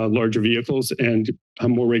 heavy, larger vehicles and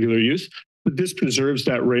more regular use. But this preserves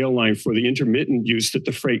that rail line for the intermittent use that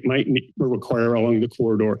the freight might require along the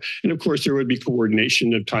corridor. And of course, there would be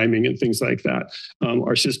coordination of timing and things like that.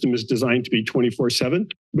 Our system is designed to be 24/7,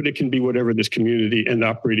 but it can be whatever this community and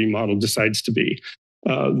operating model decides to be.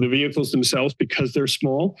 The vehicles themselves, because they're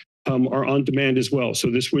small, are on demand as well.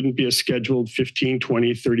 So this wouldn't be a scheduled 15,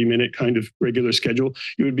 20, 30-minute kind of regular schedule.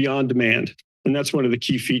 It would be on demand. And that's one of the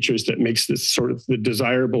key features that makes this sort of the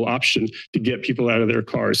desirable option to get people out of their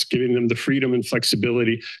cars, giving them the freedom and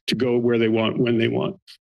flexibility to go where they want, when they want.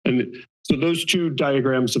 And so those two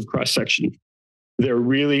diagrams of cross-section, they're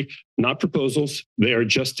really not proposals. They are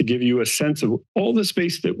just to give you a sense of all the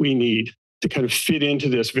space that we need to kind of fit into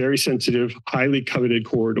this very sensitive, highly coveted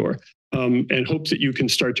corridor, and hope that you can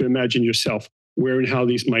start to imagine yourself where and how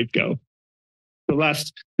these might go. The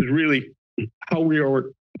last is really how we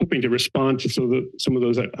are hoping to respond to some of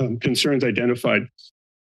those concerns identified.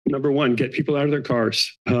 Number one, get people out of their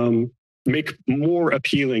cars, make more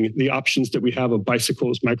appealing the options that we have of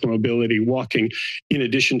bicycles, micromobility, walking, in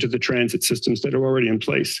addition to the transit systems that are already in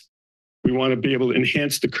place. We want to be able to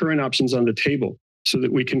enhance the current options on the table so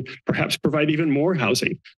that we can perhaps provide even more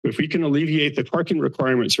housing. If we can alleviate the parking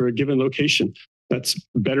requirements for a given location, that's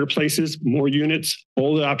better places, more units.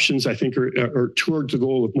 All the options, I think, are towards the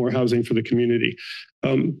goal of more housing for the community.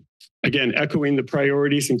 again, echoing the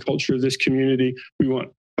priorities and culture of this community, we want,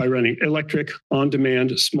 by running electric,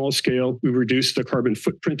 on-demand, small scale, we reduce the carbon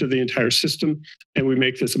footprint of the entire system, and we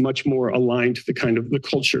make this much more aligned to the kind of the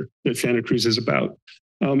culture that Santa Cruz is about.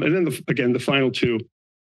 And then again, the final two,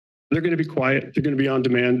 they're going to be quiet, they're going to be on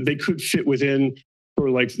demand. They could fit within for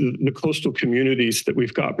like the coastal communities that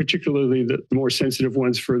we've got, particularly the more sensitive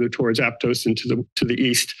ones further towards Aptos and to the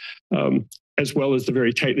east, as well as the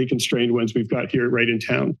very tightly constrained ones we've got here right in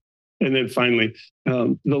town. And then finally,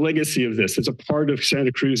 the legacy of this is a part of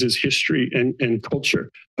Santa Cruz's history and culture.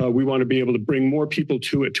 We want to be able to bring more people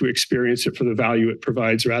to it to experience it for the value it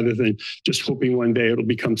provides, rather than just hoping one day it'll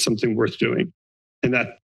become something worth doing. And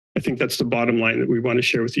that, I think that's the bottom line that we want to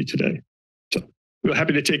share with you today. So we're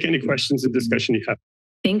happy to take any questions and discussion you have.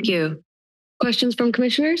 Thank you. Questions from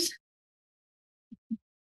commissioners?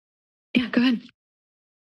 Yeah, go ahead.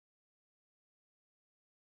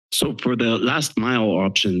 So for the last mile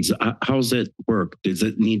options, how's it work? Does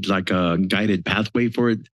it need like a guided pathway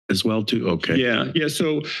for it as well too? Okay. Yeah.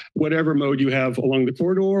 So whatever mode you have along the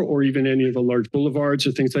corridor, or even any of the large boulevards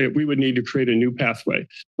or things like that, we would need to create a new pathway.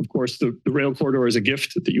 Of course, the rail corridor is a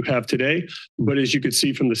gift that you have today, but as you could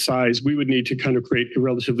see from the size, we would need to kind of create a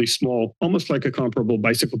relatively small, almost like a comparable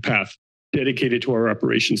bicycle path dedicated to our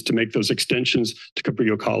operations to make those extensions to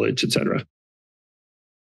Cabrillo College, et cetera.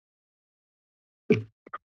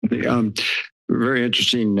 Very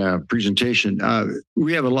interesting presentation.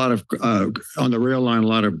 We have a lot of, on the rail line, a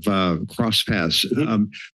lot of cross paths.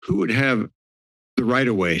 Who would have the right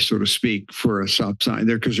of way, so to speak, for a stop sign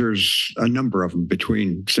there? Because there's a number of them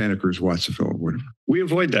between Santa Cruz, Watsonville, or whatever. We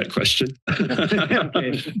avoid that question.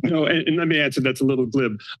 No, and let me answer, that's a little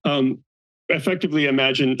glib. Effectively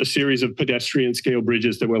imagine a series of pedestrian scale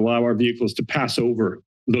bridges that will allow our vehicles to pass over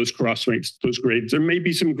those crossings, those grades. There may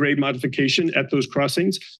be some grade modification at those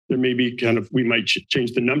crossings. There may be we might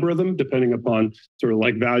change the number of them depending upon sort of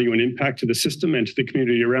like value and impact to the system and to the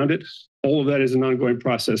community around it. All of that is an ongoing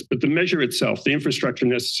process, but the measure itself, the infrastructure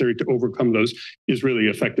necessary to overcome those, is really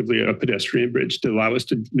effectively a pedestrian bridge to allow us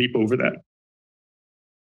to leap over that.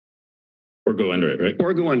 Or go under it, right?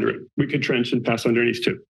 Or go under it. We could trench and pass underneath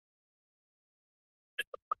too.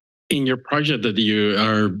 In your project that you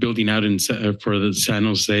are building out for the San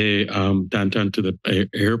Jose downtown to the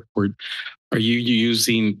airport, are you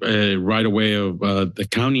using right away of the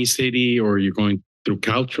county, city, or are you going through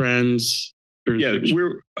Caltrans? Yeah,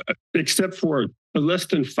 we're except for less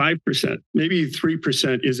than 5%, maybe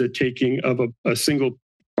 3% is a taking of a single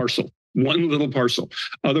parcel, one little parcel.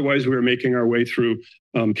 Otherwise, we're making our way through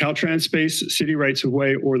Caltrans space, city rights of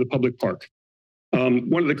way, or the public park.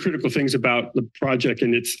 One of the critical things about the project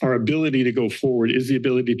and our ability to go forward is the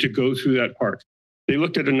ability to go through that park. They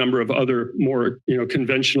looked at a number of other more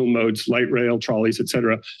conventional modes, light rail, trolleys, et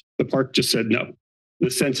cetera. The park just said no. The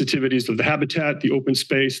sensitivities of the habitat, the open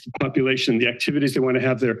space, the population, the activities they want to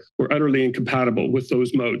have there were utterly incompatible with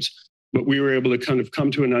those modes. But we were able to kind of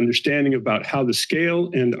come to an understanding about how the scale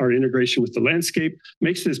and our integration with the landscape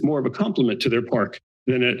makes this more of a complement to their park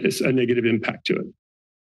than a negative impact to it.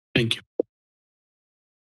 Thank you.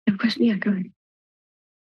 Question? Yeah, go ahead.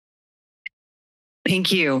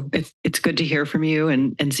 Thank you. It's good to hear from you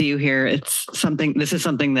and see you here. This is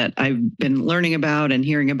something that I've been learning about and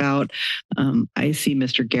hearing about. I see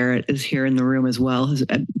Mr. Garrett is here in the room as well, who's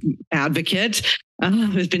an advocate,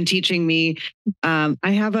 who's been teaching me. I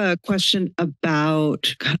have a question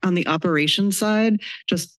about on the operations side,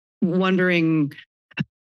 just wondering,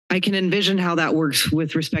 I can envision how that works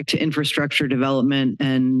with respect to infrastructure development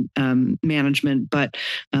and management, but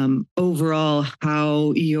overall,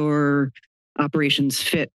 how your operations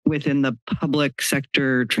fit within the public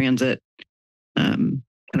sector transit kind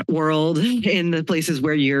of world in the places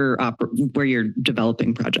where you're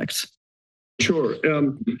developing projects. Sure.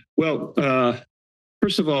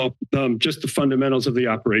 First of all, just the fundamentals of the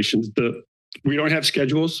operations. We don't have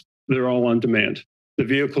schedules. They're all on demand. The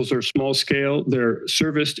vehicles are small scale. They're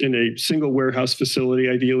serviced in a single warehouse facility,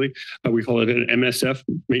 ideally. We call it an MSF,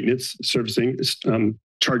 maintenance servicing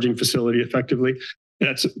charging facility, effectively.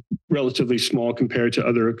 That's relatively small compared to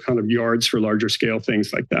other kind of yards for larger scale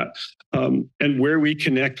things like that. And where we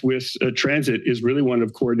connect with transit is really one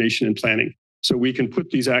of coordination and planning. So we can put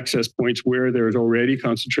these access points where there's already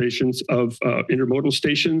concentrations of intermodal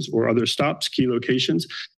stations or other stops, key locations.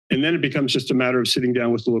 And then it becomes just a matter of sitting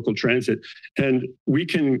down with the local transit. And we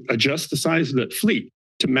can adjust the size of that fleet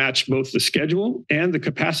to match both the schedule and the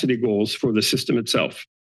capacity goals for the system itself.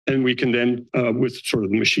 And we can then, with sort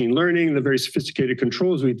of the machine learning, the very sophisticated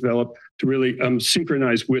controls we develop to really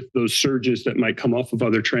synchronize with those surges that might come off of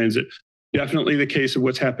other transit. Definitely the case of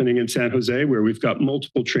what's happening in San Jose, where we've got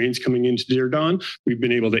multiple trains coming into Deer Dawn. We've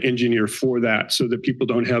been able to engineer for that so that people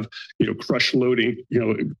don't have, crush loading,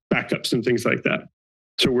 backups and things like that.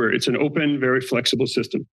 So it's an open, very flexible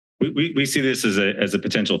system. We see this as a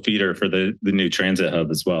potential feeder for the new transit hub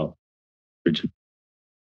as well.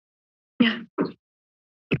 Yeah.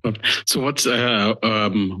 So what's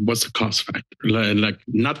the cost factor? Like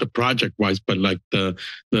not the project wise, but like the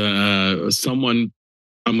someone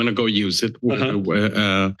I'm gonna go use it.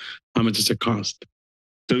 How much does it cost?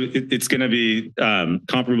 So it's going to be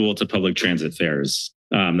comparable to public transit fares.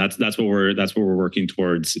 That's what we're working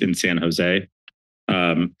towards in San Jose.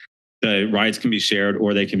 The rides can be shared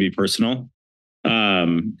or they can be personal.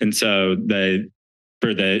 And so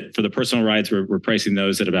for the personal rides, we're pricing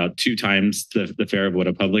those at about 2 times the fare of what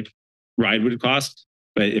a public ride would cost.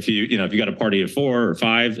 But if you got a party of 4 or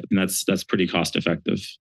 5, that's pretty cost effective.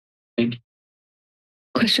 Thank you.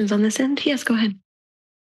 Questions on this end? Yes, go ahead.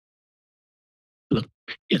 Look,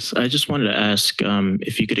 yes, I just wanted to ask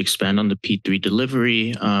if you could expand on the P3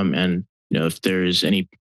 delivery and if there's any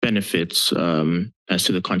benefits as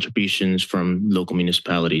to the contributions from local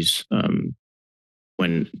municipalities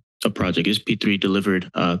when a project is P3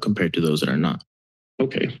 delivered compared to those that are not.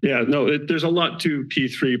 Okay. Yeah, no, there's a lot to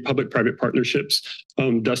P3 public-private partnerships.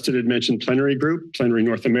 Dustin had mentioned Plenary Group, Plenary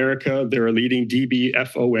North America. They're a leading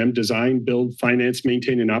DBFOM, design, build, finance,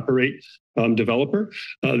 maintain, and operate developer.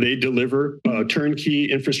 They deliver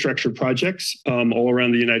turnkey infrastructure projects all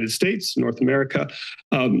around the United States, North America.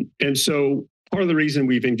 And so part of the reason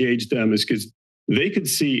we've engaged them is because they could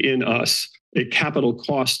see in us a capital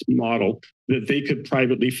cost model that they could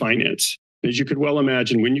privately finance. As you could well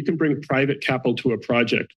imagine, when you can bring private capital to a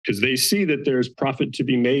project, because they see that there's profit to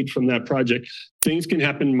be made from that project, things can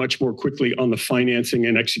happen much more quickly on the financing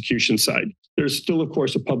and execution side. There's still, of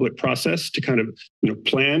course, a public process to kind of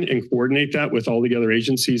plan and coordinate that with all the other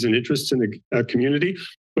agencies and interests in the community,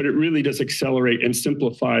 but it really does accelerate and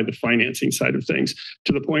simplify the financing side of things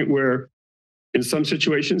to the point where in some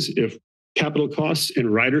situations, if capital costs and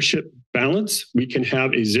ridership balance, we can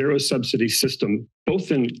have a zero subsidy system, both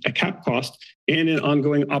in a cap cost and in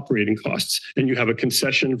ongoing operating costs. And you have a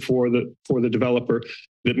concession for the developer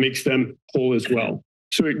that makes them whole as well.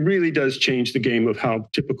 So it really does change the game of how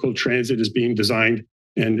typical transit is being designed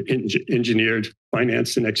and engineered,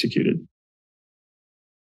 financed, and executed.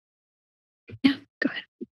 Yeah, go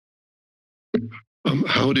ahead.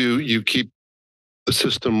 How do you keep the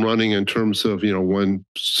system running in terms of, when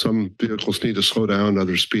some vehicles need to slow down,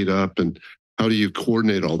 others speed up, and how do you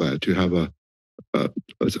coordinate all that? Do you have a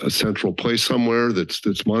central place somewhere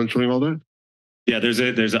that's monitoring all that? Yeah, there's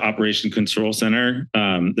an operation control center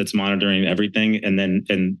that's monitoring everything,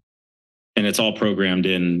 and it's all programmed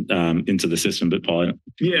into the system. But Paul,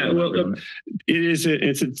 yeah, well, it's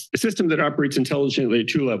a system that operates intelligently at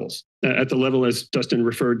 2 levels. At the level, as Dustin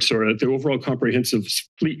referred, sort of the overall comprehensive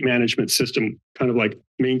fleet management system, kind of like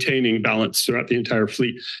maintaining balance throughout the entire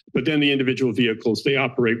fleet. But then the individual vehicles, they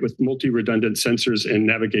operate with multi-redundant sensors and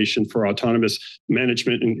navigation for autonomous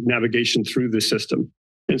management and navigation through the system.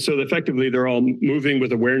 And so effectively, they're all moving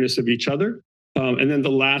with awareness of each other. And then the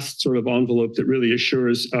last sort of envelope that really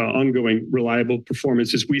assures ongoing reliable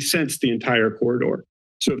performance is we sense the entire corridor.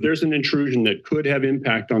 So if there's an intrusion that could have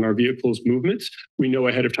impact on our vehicle's movements, we know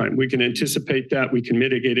ahead of time. We can anticipate that, we can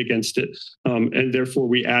mitigate against it. And therefore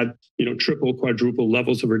we add, triple, quadruple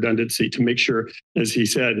levels of redundancy to make sure, as he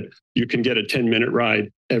said, you can get a 10-minute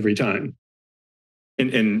ride every time.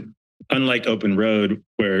 And unlike open road,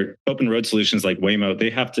 where open road solutions like Waymo,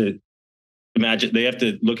 they have to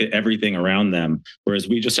look at everything around them, whereas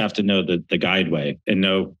we just have to know the guideway and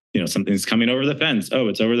know, something's coming over the fence. Oh,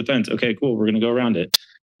 it's over the fence. Okay, cool. We're going to go around it.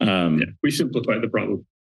 We simplify the problem.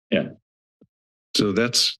 Yeah. So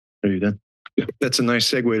are you done? Yeah. That's a nice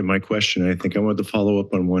segue to my question. I think I wanted to follow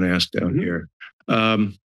up on one asked down here.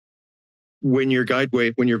 When your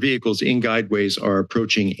vehicles in guideways are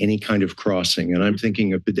approaching any kind of crossing, and I'm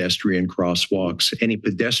thinking of pedestrian crosswalks, any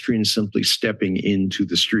pedestrian simply stepping into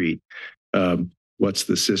the street, what's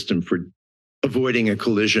the system for avoiding a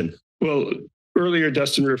collision? Well, earlier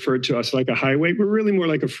Dustin referred to us like a highway. We're really more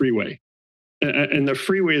like a freeway. And the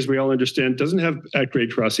freeway, as we all understand, doesn't have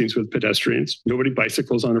at-grade crossings with pedestrians. Nobody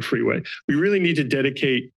bicycles on a freeway. We really need to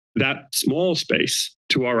dedicate that small space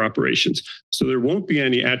to our operations. So there won't be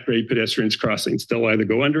any at-grade pedestrians crossings. They'll either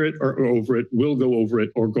go under it or over it, will go over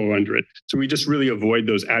it or go under it. So we just really avoid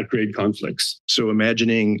those at-grade conflicts. So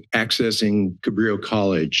imagining accessing Cabrillo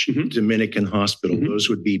College, Dominican Hospital, those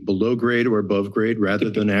would be below grade or above grade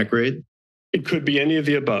rather than at grade? It could be any of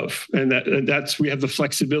the above. And that's, we have the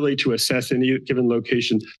flexibility to assess any given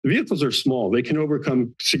location. The vehicles are small. They can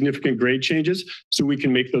overcome significant grade changes, so we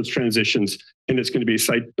can make those transitions. And it's going to be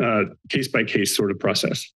a case by case sort of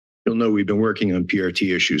process. You'll know we've been working on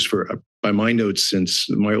PRT issues by my notes, since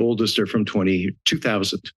my oldest are from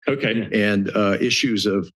 2000. Okay. And issues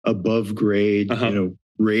of above grade,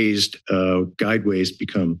 raised guideways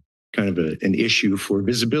become kind of an issue for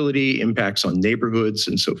visibility, impacts on neighborhoods,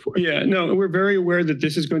 and so forth. Yeah, no, we're very aware that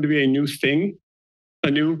this is going to be a new thing,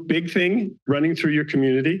 a new big thing running through your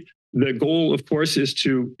community. The goal, of course, is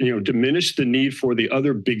to diminish the need for the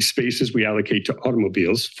other big spaces we allocate to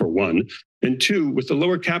automobiles, for one. And two, with the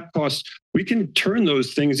lower cap costs, we can turn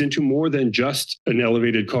those things into more than just an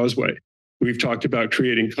elevated causeway. We've talked about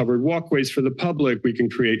creating covered walkways for the public. We can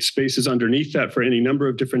create spaces underneath that for any number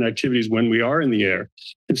of different activities when we are in the air.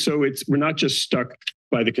 And so we're not just stuck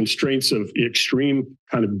by the constraints of extreme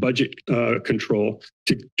kind of budget control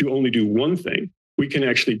to only do one thing. We can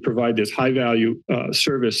actually provide this high value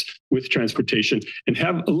service with transportation and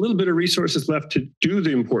have a little bit of resources left to do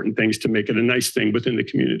the important things to make it a nice thing within the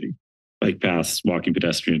community. Bike paths, walking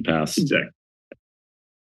pedestrian paths. Exactly.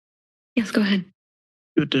 Yes, go ahead.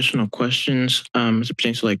 Two additional questions as it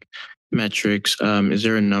pertains to like metrics. Is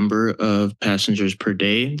there a number of passengers per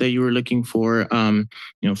day that you were looking for,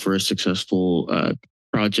 for a successful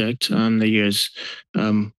project that you guys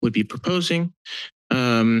would be proposing?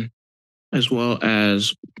 As well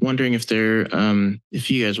as wondering if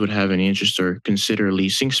you guys would have any interest or consider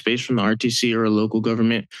leasing space from the RTC or a local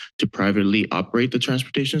government to privately operate the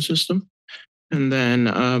transportation system. And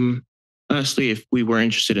then lastly, if we were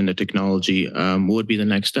interested in the technology, what would be the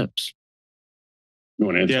next steps? You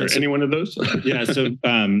want to answer any one of those? Yeah. So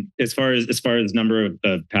as far as number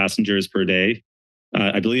of passengers per day,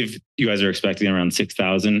 I believe you guys are expecting around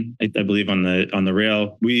 6,000. I believe on the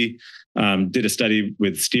rail. We did a study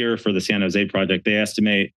with Steer for the San Jose project. They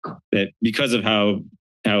estimate that because of how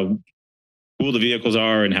cool the vehicles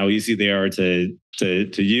are and how easy they are to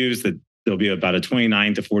use, that there'll be about a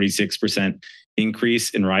 29 to 46%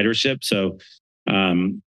 increase in ridership. So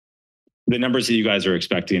the numbers that you guys are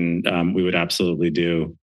expecting, we would absolutely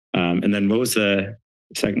do. And then what was the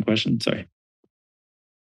second question? Sorry.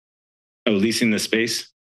 Oh, leasing the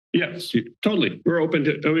space? Yes, totally. We're open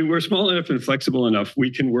to, we're small enough and flexible enough.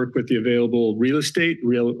 We can work with the available real estate,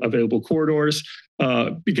 available corridors,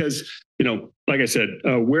 because, like I said,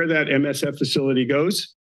 where that MSF facility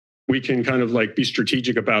goes, we can kind of like be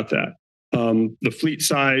strategic about that. The fleet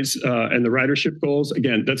size and the ridership goals,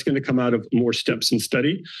 again, that's going to come out of more steps and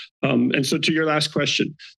study. And so to your last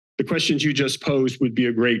question, the questions you just posed would be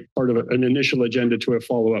a great part of an initial agenda to a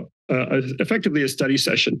follow-up, effectively a study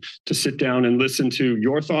session to sit down and listen to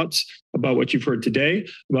your thoughts about what you've heard today,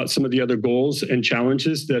 about some of the other goals and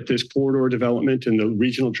challenges that this corridor development and the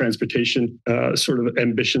regional transportation sort of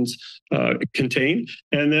ambitions contain.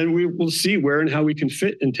 And then we will see where and how we can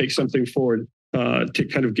fit and take something forward to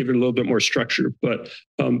kind of give it a little bit more structure. But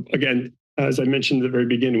again, as I mentioned at the very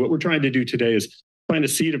beginning, what we're trying to do today is plant a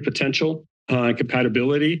seed of potential,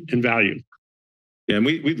 compatibility, and value. Yeah, and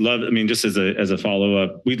we'd love, just as a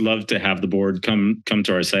follow-up, we'd love to have the board come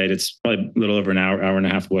to our site. It's probably a little over an hour and a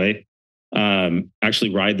half away.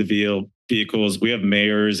 Actually ride the vehicles. We have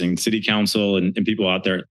mayors and city council and people out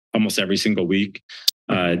there almost every single week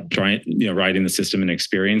riding the system and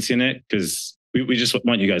experiencing it, because we just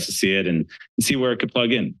want you guys to see it and see where it could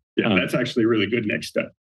plug in. Yeah, that's actually a really good next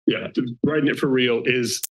step. Yeah, riding it for real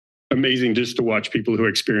is amazing just to watch people who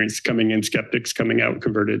experience coming in, skeptics coming out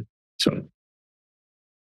converted. So,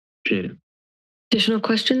 appreciate it. Additional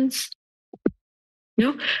questions?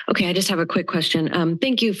 No? Okay, I just have a quick question.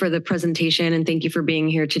 Thank you for the presentation and thank you for being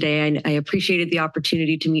here today. I appreciated the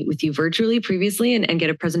opportunity to meet with you virtually previously and get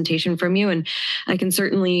a presentation from you. And I can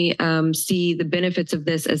certainly see the benefits of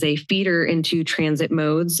this as a feeder into transit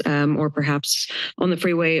modes or perhaps on the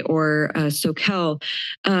freeway or Soquel.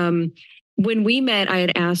 When we met, I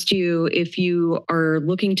had asked you if you are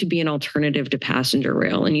looking to be an alternative to passenger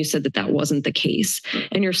rail, and you said that wasn't the case.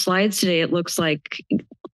 In your slides today, it looks like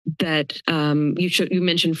that you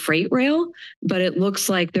mentioned freight rail, but it looks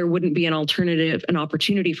like there wouldn't be an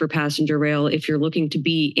opportunity for passenger rail if you're looking to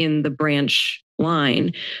be in the branch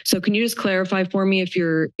line. So can you just clarify for me if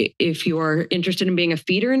you are interested in being a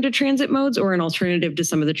feeder into transit modes or an alternative to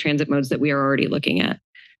some of the transit modes that we are already looking at?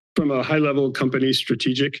 From a high-level company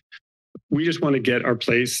strategic, we just want to get our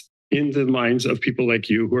place in the minds of people like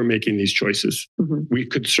you who are making these choices. Mm-hmm. We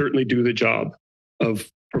could certainly do the job of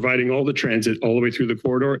providing all the transit all the way through the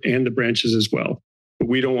corridor and the branches as well. But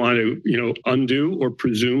we don't want to, undo or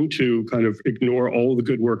presume to kind of ignore all the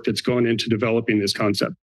good work that's gone into developing this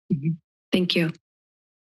concept. Mm-hmm. Thank you.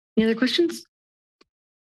 Any other questions?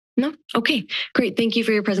 No? Okay, great. Thank you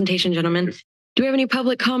for your presentation, gentlemen. Do we have any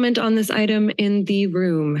public comment on this item in the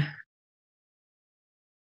room?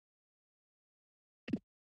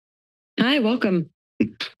 Hi, welcome.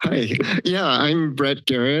 Hi. Yeah, I'm Brett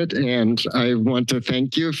Garrett, and I want to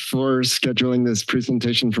thank you for scheduling this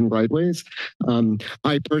presentation from Glideways.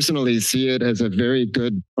 I personally see it as a very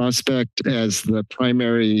good prospect as the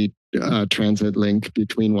primary transit link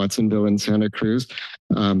between Watsonville and Santa Cruz.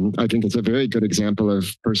 I think it's a very good example of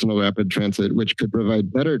personal rapid transit, which could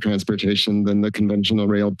provide better transportation than the conventional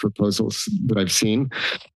rail proposals that I've seen.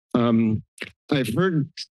 I've heard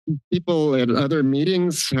people at other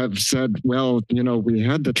meetings have said, well, we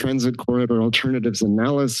had the transit corridor alternatives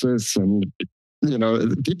analysis, and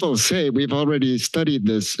people say we've already studied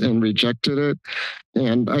this and rejected it.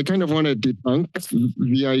 And I kind of want to debunk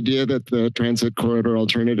the idea that the transit corridor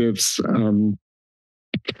alternatives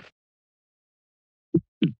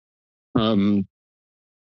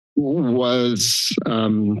was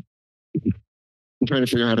I'm trying to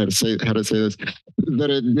figure out how to say this,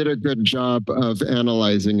 that it did a good job of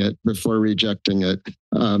analyzing it before rejecting it.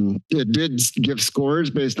 It did give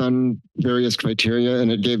scores based on various criteria,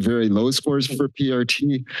 and it gave very low scores for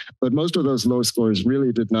PRT, but most of those low scores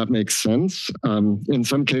really did not make sense. In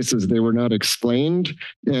some cases, they were not explained,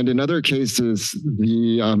 and in other cases,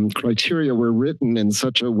 the criteria were written in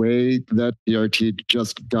such a way that PRT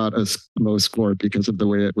just got a low score because of the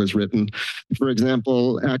way it was written. For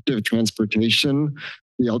example, active transportation,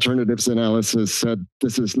 the alternatives analysis said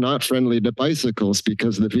this is not friendly to bicycles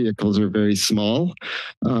because the vehicles are very small.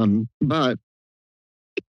 But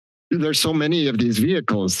there's so many of these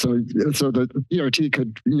vehicles, so the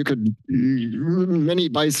PRT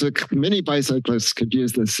many bicyclists could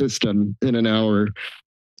use this system in an hour,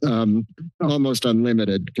 almost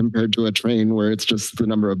unlimited compared to a train where it's just the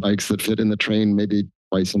number of bikes that fit in the train, maybe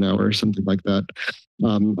twice an hour or something like that.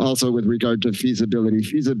 Also, with regard to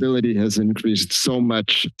feasibility has increased so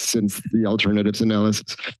much since the alternatives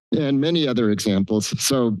analysis, and many other examples.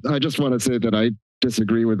 So I just want to say that I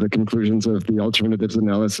disagree with the conclusions of the alternatives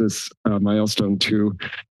analysis, milestone 2,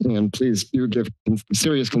 and please do give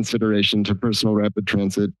serious consideration to personal rapid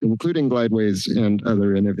transit, including glideways and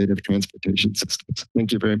other innovative transportation systems.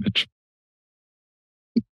 Thank you very much.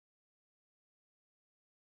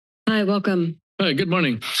 Hi, welcome. Hi, good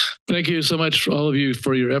morning. Thank you so much, all of you,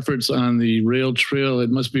 for your efforts on the rail trail. It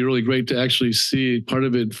must be really great to actually see part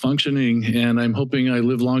of it functioning, and I'm hoping I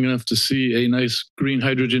live long enough to see a nice green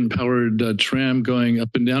hydrogen-powered tram going up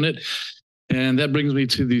and down it. And that brings me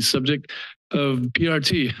to the subject of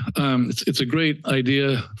PRT. It's a great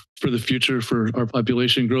idea for the future for our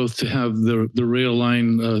population growth to have the rail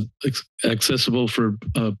line accessible for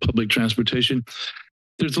public transportation.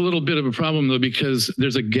 There's a little bit of a problem, though, because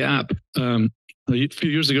there's a gap. A few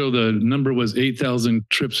years ago, the number was 8,000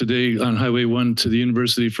 trips a day on Highway 1 to the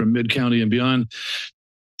university from Mid-County and beyond.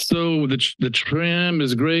 So the tram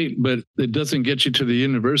is great, but it doesn't get you to the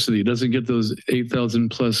university. It doesn't get those 8,000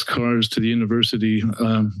 plus cars to the university,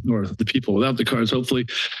 or the people without the cars, hopefully.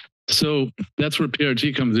 So that's where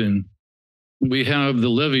PRT comes in. We have the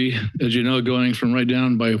levee, as you know, going from right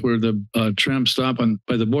down by where the tram stop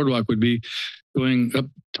by the boardwalk would be, going up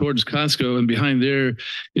towards Costco, and behind there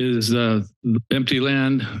is empty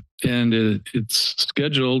land, and it's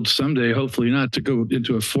scheduled someday, hopefully not, to go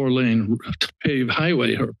into a 4-lane paved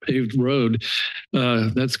highway or paved road.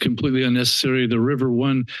 That's completely unnecessary. The River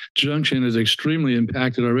 1 junction is extremely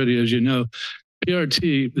impacted already, as you know.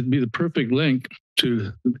 PRT would be the perfect link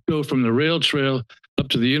to go from the rail trail up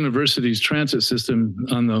to the university's transit system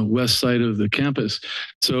on the west side of the campus.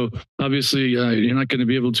 So obviously you're not going to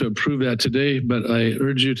be able to approve that today, but I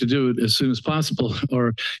urge you to do it as soon as possible,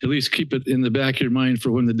 or at least keep it in the back of your mind for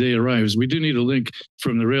when the day arrives. We do need a link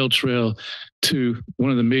from the rail trail to one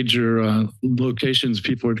of the major locations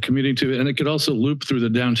people are commuting to, and it could also loop through the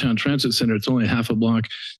downtown transit center. It's only half a block.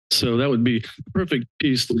 So that would be a perfect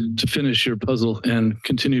piece to finish your puzzle and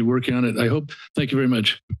continue working on it, I hope. Thank you very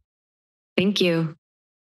much. Thank you.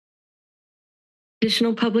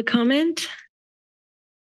 Additional public comment?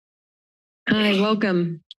 Hi,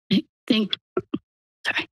 welcome. Thank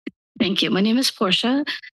you. My name is Portia,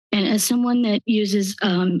 and as someone that uses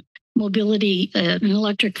mobility, an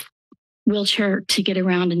electric wheelchair to get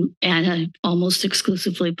around and almost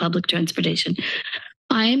exclusively public transportation,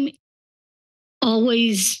 I'm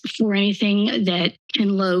always for anything that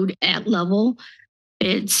can load at level.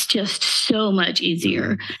 It's just so much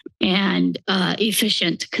easier and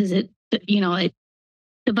efficient because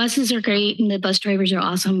the buses are great and the bus drivers are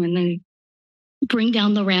awesome and they bring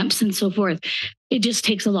down the ramps and so forth. It just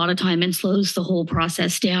takes a lot of time and slows the whole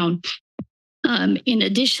process down. In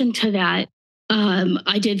addition to that,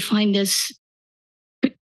 I did find this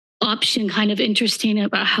option kind of interesting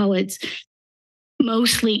about how it's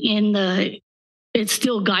mostly it's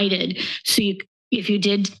still guided. So if you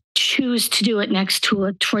did choose to do it next to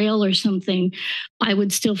a trail or something, I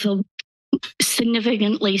would still feel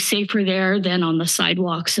significantly safer there than on the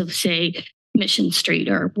sidewalks of, say, Mission Street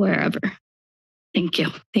or wherever. Thank you.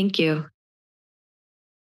 Thank you.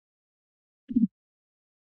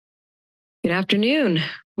 Good afternoon.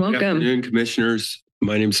 Welcome. Good afternoon, commissioners.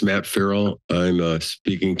 My name is Matt Farrell. I'm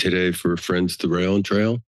speaking today for Friends of the Rail and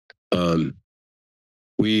Trail.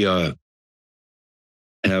 We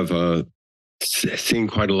have seen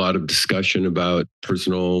quite a lot of discussion about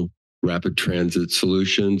personal rapid transit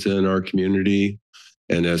solutions in our community.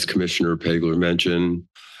 And as Commissioner Pegler mentioned,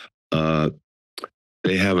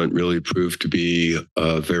 they haven't really proved to be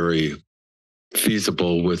very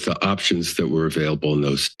feasible with the options that were available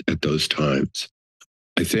at those times.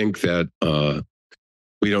 I think that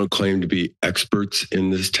we don't claim to be experts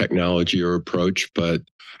in this technology or approach, but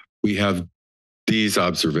we have these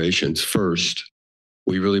observations. First,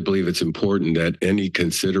 we really believe it's important that any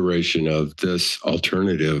consideration of this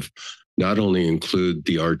alternative not only include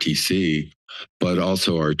the RTC, but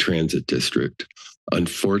also our transit district.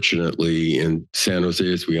 Unfortunately, in San Jose,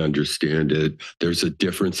 as we understand it, there's a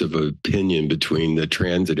difference of opinion between the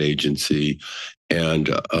transit agency and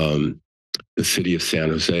the city of San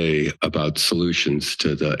Jose about solutions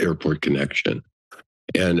to the airport connection.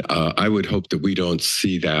 And I would hope that we don't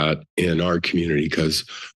see that in our community, because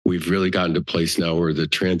we've really gotten to a place now where the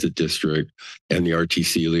transit district and the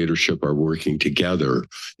RTC leadership are working together.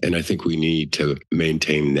 And I think we need to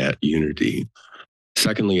maintain that unity.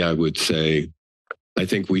 Secondly, I would say, I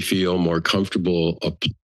think we feel more comfortable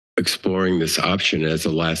exploring this option as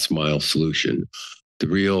a last mile solution. The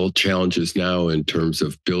real challenges now in terms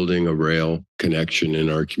of building a rail connection in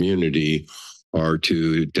our community are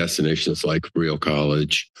to destinations like Real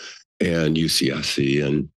College and UCSC.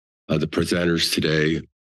 And the presenters today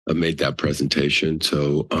made that presentation.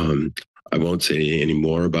 So I won't say any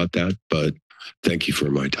more about that, but thank you for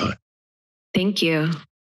my time. Thank you.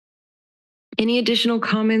 Any additional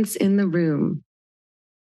comments in the room?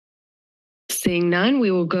 Seeing none,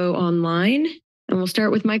 we will go online and we'll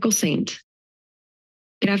start with Michael Saint.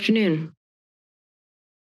 Good afternoon.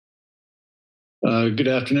 Good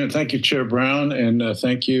afternoon. Thank you, Chair Brown, and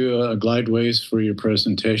thank you, Glideways, for your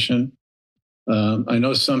presentation. I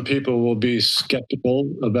know some people will be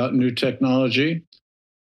skeptical about new technology,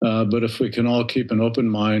 but if we can all keep an open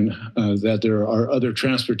mind that there are other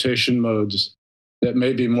transportation modes that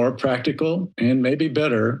may be more practical and maybe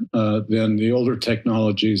better than the older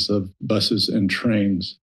technologies of buses and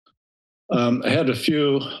trains. I had a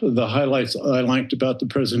few of the highlights I liked about the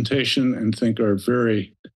presentation and think are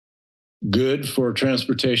very good for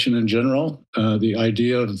transportation in general. The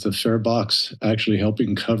idea of the fare box actually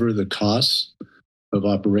helping cover the costs of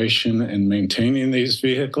operation and maintaining these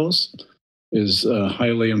vehicles is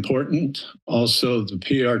highly important. Also, the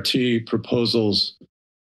PRT proposals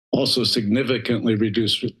also significantly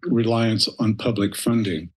reduce reliance on public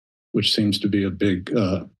funding, which seems to be a big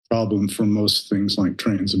problem for most things like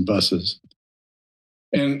trains and buses.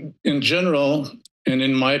 And in general, and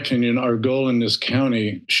in my opinion, our goal in this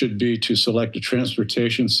county should be to select a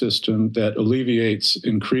transportation system that alleviates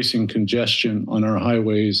increasing congestion on our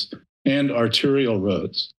highways and arterial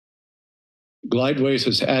roads. Glideways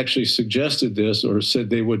has actually suggested this or said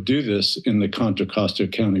they would do this in the Contra Costa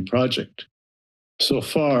County project. So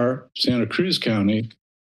far, Santa Cruz County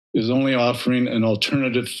is only offering an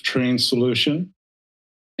alternative train solution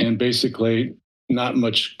and basically not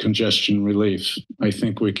much congestion relief. I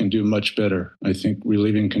think we can do much better. I think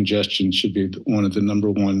relieving congestion should be one of the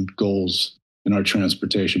 #1 goals in our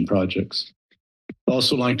transportation projects. I'd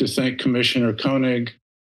also like to thank Commissioner Koenig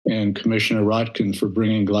and Commissioner Rotkin for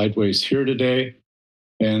bringing Glideways here today.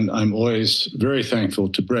 And I'm always very thankful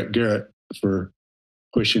to Brett Garrett for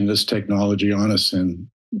pushing this technology on us, and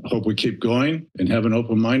hope we keep going and have an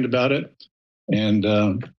open mind about it and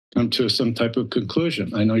come to some type of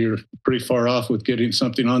conclusion. I know you're pretty far off with getting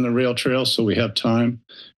something on the rail trail, so we have time,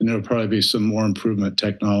 and there'll probably be some more improvement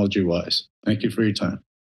technology-wise. Thank you for your time.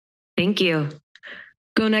 Thank you.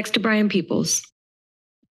 Go next to Brian Peoples.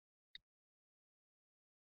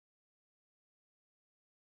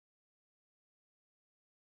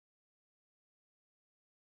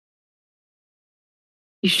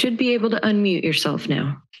 You should be able to unmute yourself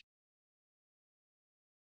now.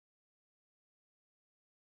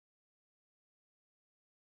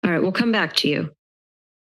 All right, we'll come back to you.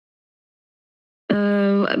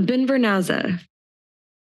 Ben Vernaza.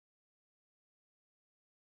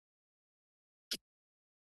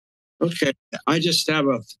 Okay, I just have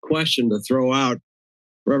a question to throw out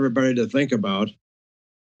for everybody to think about.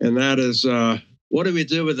 And that is, what do we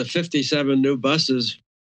do with the 57 new buses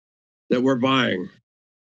that we're buying?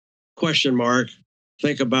 Question mark.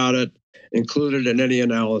 Think about it. Include it in any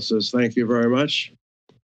analysis. Thank you very much.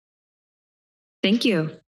 Thank you.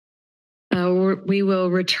 We will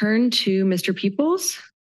return to Mr. Peoples.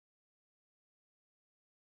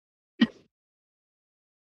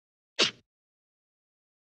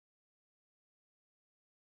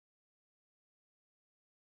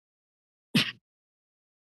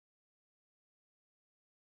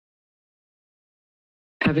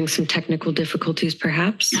 Having some technical difficulties,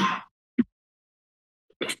 perhaps.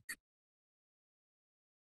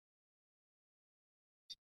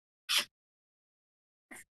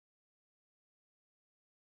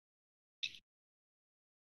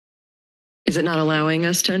 Is it not allowing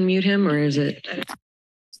us to unmute him, or is it?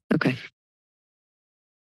 Okay.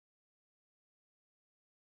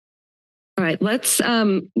 All right, let's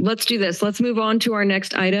do this. Let's move on to our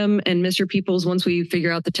next item. And Mr. Peoples, once we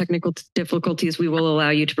figure out the technical difficulties, we will allow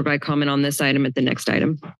you to provide comment on this item at the next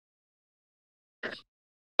item.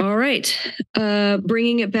 All right,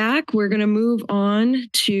 bringing it back, we're going to move on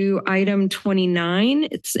to item 29.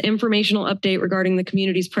 It's informational update regarding the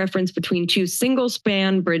community's preference between two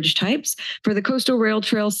single-span bridge types for the Coastal Rail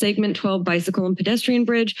Trail Segment 12 bicycle and pedestrian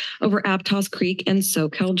bridge over Aptos Creek and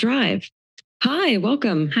Soquel Drive. Hi,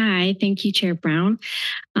 welcome. Hi, thank you, Chair Brown.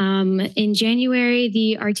 In January,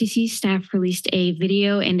 the RTC staff released a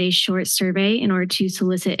video and a short survey in order to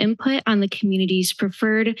solicit input on the community's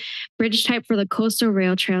preferred bridge type for the Coastal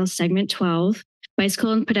Rail Trail Segment 12,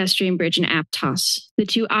 bicycle and pedestrian bridge in Aptos. The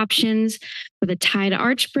two options were the Tide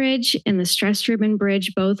Arch Bridge and the Stress Ribbon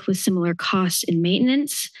Bridge, both with similar costs and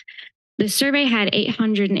maintenance. The survey had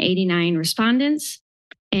 889 respondents,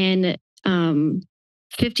 and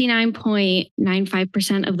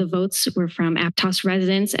 59.95% of the votes were from Aptos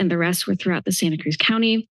residents, and the rest were throughout the Santa Cruz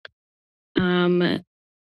County.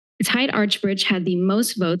 Tide Arch Bridge had the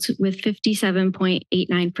most votes with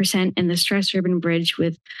 57.89%, and the Stress Ribbon Bridge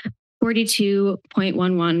with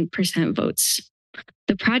 42.11% votes.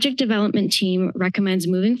 The project development team recommends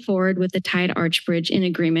moving forward with the Tide Arch Bridge in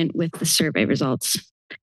agreement with the survey results.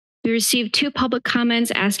 We received 2 public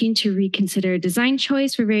comments asking to reconsider design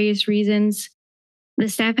choice for various reasons. The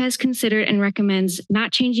staff has considered and recommends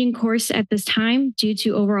not changing course at this time due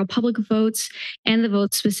to overall public votes and the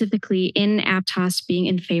votes specifically in Aptos being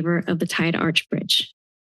in favor of the Tide Arch Bridge.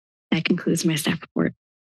 That concludes my staff report.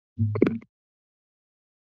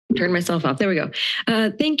 Turn myself off. There we go.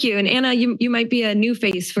 Thank you. And Anna, you might be a new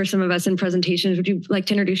face for some of us in presentations. Would you like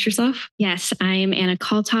to introduce yourself? Yes, I am Anna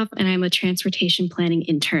Kaltoff, and I'm a transportation planning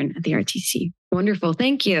intern at the RTC. Wonderful.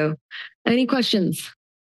 Thank you. Any questions?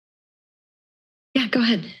 Yeah, go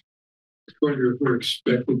ahead. We're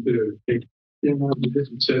expecting to take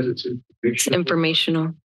it says it's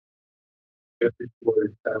informational.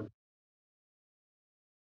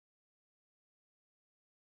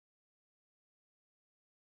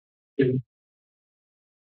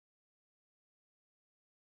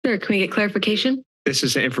 Sure, can we get clarification? This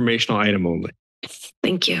is an informational item only.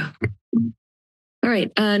 Thank you. All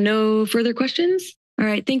right, no further questions? All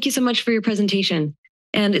right, thank you so much for your presentation.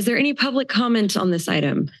 And is there any public comment on this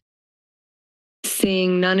item?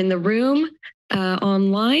 Seeing none in the room.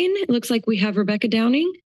 Online, it looks like we have Rebecca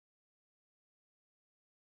Downing.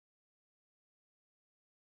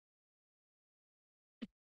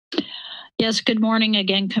 Yes, good morning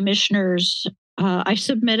again, commissioners. I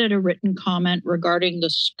submitted a written comment regarding the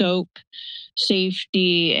scope,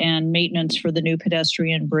 safety, and maintenance for the new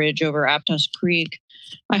pedestrian bridge over Aptos Creek.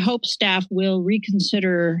 I hope staff will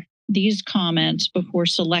reconsider these comments before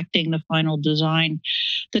selecting the final design.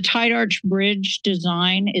 The Tide Arch Bridge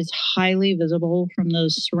design is highly visible from the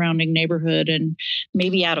surrounding neighborhood and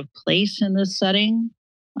maybe out of place in this setting.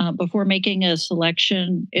 Before making a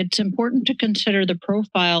selection, it's important to consider the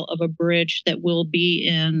profile of a bridge that will be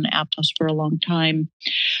in Aptos for a long time.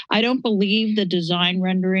 I don't believe the design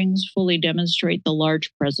renderings fully demonstrate the large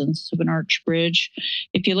presence of an arch bridge.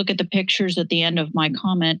 If you look at the pictures at the end of my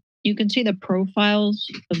comment, you can see the profiles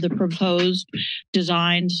of the proposed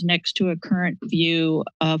designs next to a current view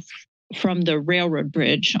from the railroad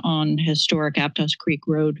bridge on historic Aptos Creek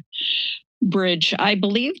Road Bridge. I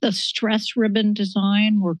believe the stress ribbon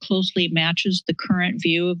design more closely matches the current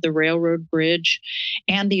view of the railroad bridge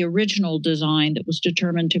and the original design that was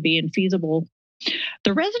determined to be infeasible.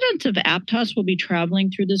 The residents of Aptos will be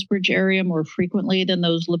traveling through this bridge area more frequently than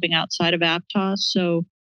those living outside of Aptos, so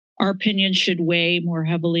Our opinion should weigh more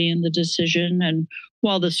heavily in the decision. And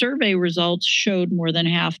while the survey results showed more than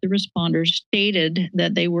half the responders stated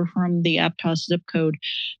that they were from the Aptos zip code,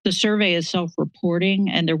 the survey is self-reporting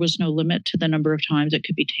and there was no limit to the number of times it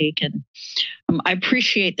could be taken. I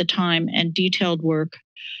appreciate the time and detailed work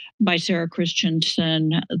by Sarah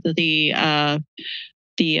Christensen, the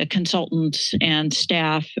consultants and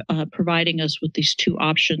staff providing us with these two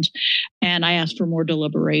options. And I asked for more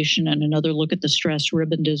deliberation and another look at the stress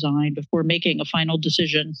ribbon design before making a final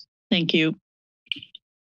decision. Thank you.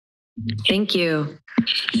 Thank you.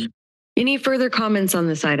 Any further comments on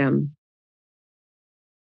this item?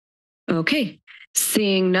 Okay,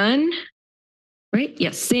 seeing none. Right?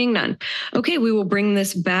 Yes, seeing none. Okay, we will bring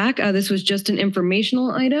this back. This was just an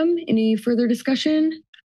informational item. Any further discussion?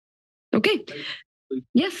 Okay.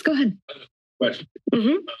 Yes, go ahead. Question.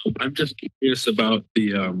 I'm just curious about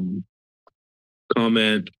the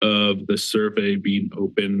comment of the survey being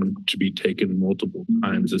open to be taken multiple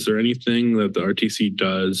times. Is there anything that the RTC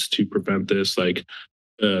does to prevent this, like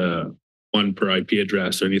one per IP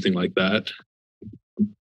address or anything like that?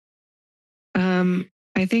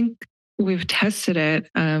 I think we've tested it.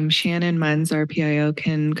 Shannon Munns, our PIO,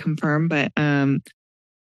 can confirm, but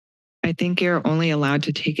I think you're only allowed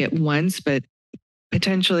to take it once, but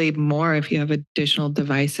potentially more if you have additional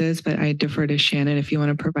devices. But I defer to Shannon if you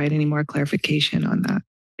want to provide any more clarification on that.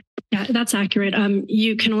 Yeah, that's accurate.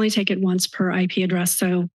 You can only take it once per IP address.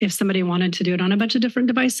 So if somebody wanted to do it on a bunch of different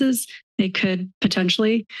devices, they could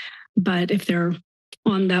potentially. But if they're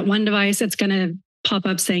on that one device, it's going to pop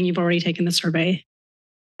up saying you've already taken the survey.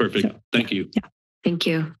 Perfect. So, thank you. Yeah. Thank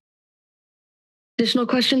you. Additional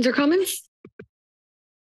questions or comments?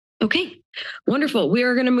 Okay, wonderful. We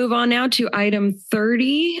are going to move on now to item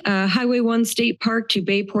 30, Highway 1 State Park to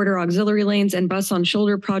Bay Porter Auxiliary Lanes and Bus on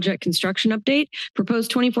Shoulder project construction update.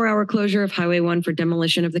 Proposed 24-hour closure of Highway 1 for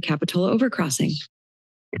demolition of the Capitola overcrossing.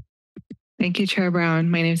 Thank you, Chair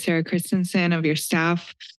Brown. My name is Sarah Christensen of your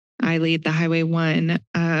staff. I lead the Highway 1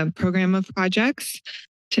 program of projects.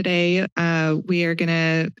 Today, we are going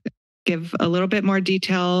to give a little bit more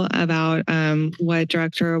detail about what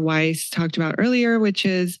Director Weiss talked about earlier, which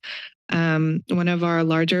is one of our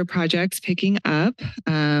larger projects picking up.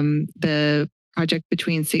 The project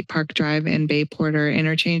between State Park Drive and Bay Porter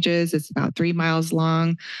interchanges. It's about 3 miles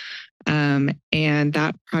long. And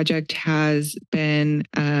that project has been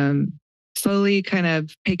slowly kind of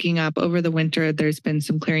picking up over the winter. There's been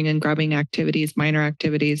some clearing and grubbing activities, minor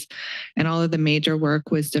activities, and all of the major work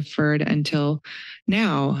was deferred until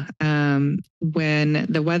now, when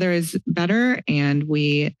the weather is better and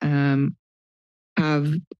we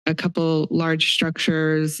have a couple large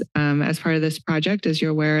structures as part of this project. As you're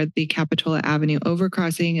aware, the Capitola Avenue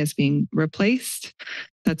overcrossing is being replaced.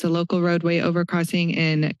 That's a local roadway overcrossing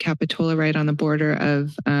in Capitola, right on the border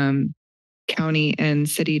of county and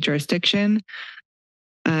city jurisdiction.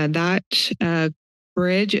 That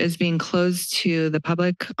bridge is being closed to the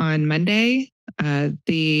public on Monday.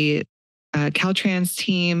 The Caltrans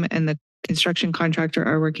team and the construction contractor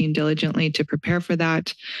are working diligently to prepare for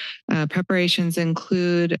that. Preparations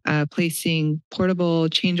include placing portable,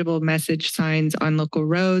 changeable message signs on local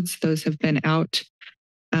roads. Those have been out,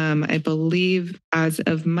 I believe, as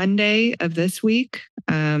of Monday of this week.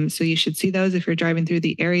 So you should see those if you're driving through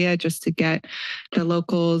the area, just to get the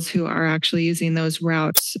locals who are actually using those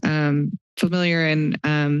routes familiar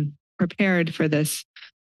and prepared for this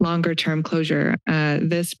longer term closure.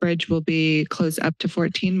 This bridge will be closed up to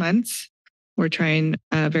 14 months. We're trying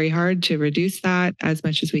very hard to reduce that as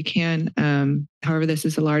much as we can. However, this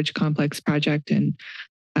is a large, complex project, and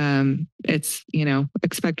it's,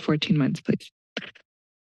 expect 14 months, please.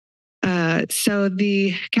 So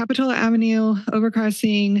the Capitola Avenue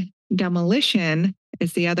overcrossing demolition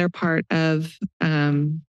is the other part of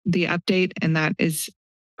the update, and that is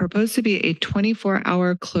proposed to be a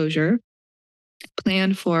 24-hour closure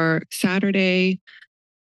planned for Saturday,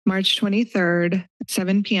 March 23rd,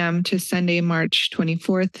 7 p.m. to Sunday, March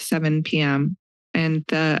 24th, 7 p.m. And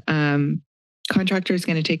the contractor is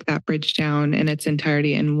going to take that bridge down in its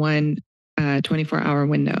entirety in one 24-hour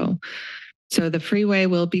window. So the freeway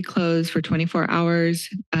will be closed for 24 hours,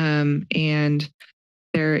 and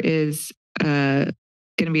there is going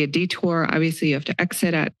to be a detour. Obviously, you have to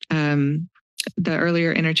exit at the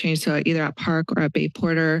earlier interchange, so either at Park or at Bay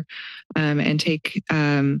Porter, and take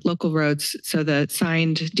local roads. So the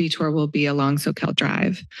signed detour will be along Soquel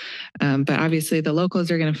Drive. But obviously, the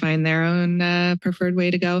locals are going to find their own preferred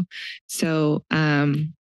way to go. So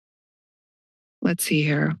let's see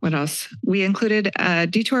here. What else? We included a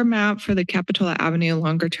detour map for the Capitola Avenue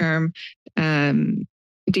longer term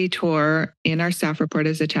detour in our staff report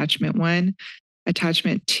as attachment 1.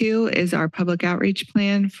 Attachment 2 is our public outreach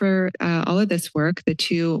plan for all of this work, the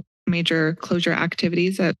 2 major closure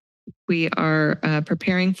activities that we are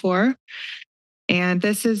preparing for. And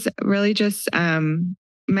this is really just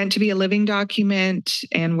meant to be a living document,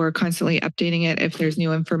 and we're constantly updating it if there's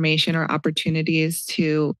new information or opportunities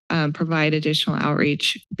to provide additional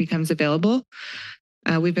outreach becomes available.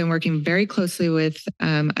 We've been working very closely with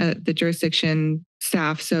the jurisdiction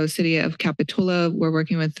staff. So City of Capitola, we're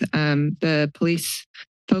working with the police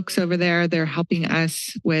folks over there. They're helping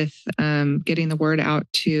us with getting the word out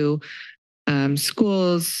to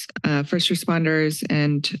schools, first responders,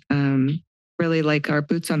 and really like our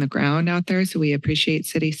boots on the ground out there. So we appreciate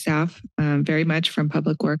city staff very much from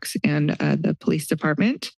Public Works and the police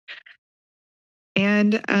department.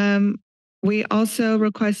 And we also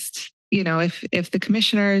request, you know, if the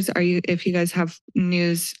commissioners if you guys have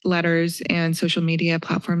newsletters and social media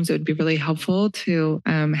platforms, it would be really helpful to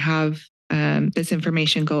have this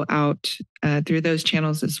information go out through those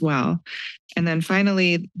channels as well. And then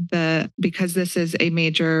finally, because this is a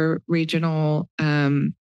major regional,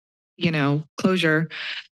 closure,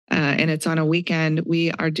 and it's on a weekend,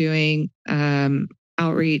 we are doing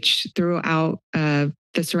outreach throughout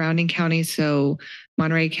the surrounding counties. So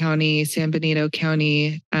Monterey County, San Benito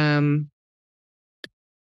County, the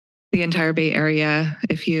entire Bay Area.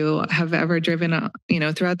 If you have ever driven,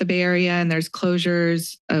 throughout the Bay Area and there's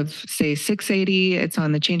closures of, say, 680, it's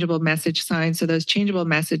on the changeable message sign. So those changeable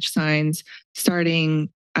message signs, starting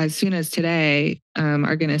as soon as today,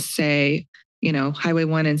 are going to say, Highway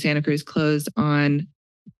 1 in Santa Cruz closed on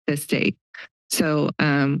this date. So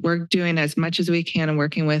we're doing as much as we can and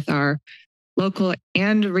working with our local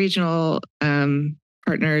and regional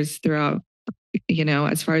partners throughout,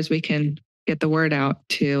 as far as we can get the word out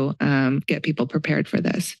to get people prepared for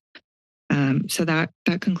this. So that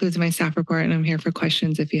concludes my staff report, and I'm here for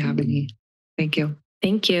questions if you have any. Thank you.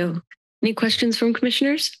 Thank you. Any questions from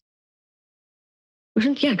commissioners?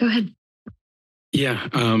 Yeah, go ahead. Yeah.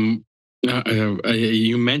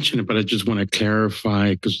 You mentioned it, but I just want to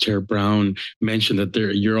clarify because Chair Brown mentioned that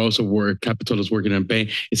you're also Capitol is working on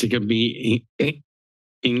Bay. Is it going to be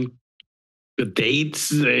in the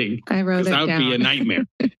dates? I wrote it down. That would be a nightmare.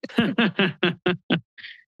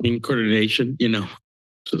 In coordination,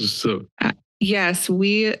 Yes,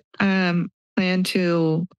 we plan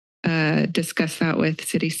to discuss that with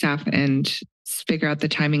city staff and figure out the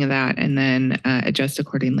timing of that, and then adjust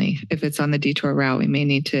accordingly. If it's on the detour route, we may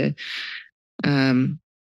need to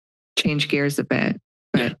change gears a bit.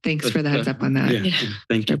 But thanks for the heads up on that. Yeah.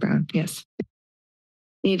 Thank you, Brown. Yes.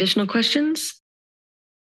 Any additional questions?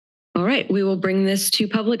 All right, we will bring this to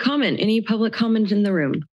public comment. Any public comment in the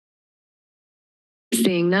room?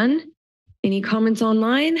 Seeing none. Any comments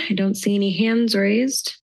online? I don't see any hands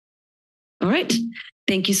raised. All right,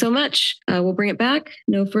 thank you so much. We'll bring it back.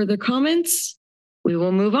 No further comments. We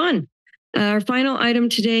will move on. Our final item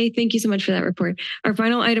today, thank you so much for that report. Our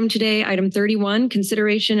final item today, item 31,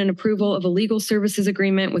 consideration and approval of a legal services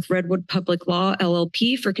agreement with Redwood Public Law,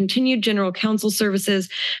 LLP for continued general counsel services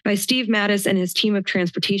by Steve Mattis and his team of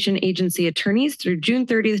transportation agency attorneys through June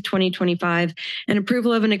 30th, 2025, and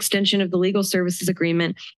approval of an extension of the legal services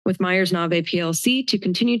agreement with Myers-Nave PLC to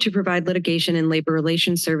continue to provide litigation and labor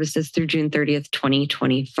relations services through June 30th,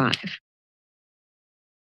 2025.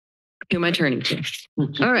 Who am I turning to?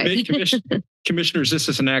 All right. Commissioners, this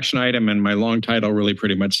is an action item, and my long title really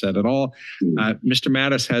pretty much said it all. Mr.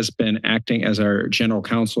 Mattis has been acting as our general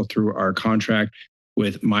counsel through our contract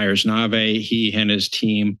with Myers-Nave. He and his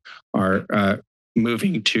team are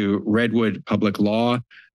moving to Redwood Public Law.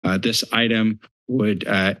 This item would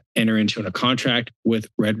enter into a contract with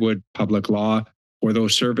Redwood Public Law for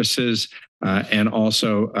those services, and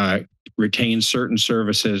also retain certain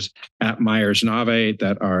services at Myers-Nave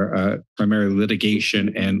that are primarily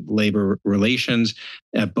litigation and labor relations.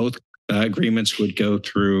 Both agreements would go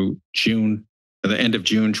through the end of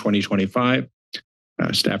June 2025.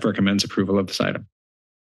 Staff recommends approval of this item.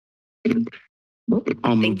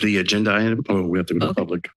 I'll move the agenda item. Oh, we have to go to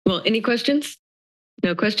public. Well, any questions?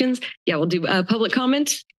 No questions? Yeah, we'll do public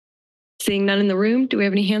comment. Seeing none in the room. Do we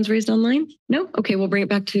have any hands raised online? No? Okay, we'll bring it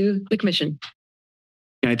back to the commission.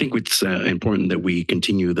 Yeah, I think it's important that we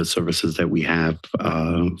continue the services that we have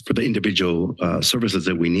for the individual services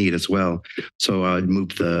that we need as well. So I'd move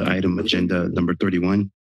the item agenda number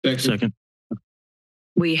 31. Second.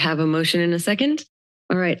 We have a motion and a second.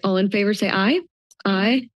 All right, all in favor say aye.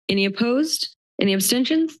 Aye. Any opposed? Any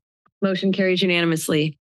abstentions? Motion carries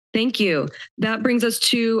unanimously. Thank you. That brings us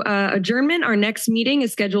to adjournment. Our next meeting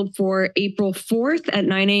is scheduled for April 4th at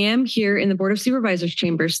 9 a.m. here in the Board of Supervisors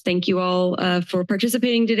chambers. Thank you all for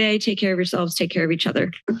participating today. Take care of yourselves. Take care of each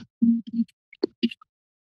other.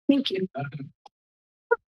 Thank you.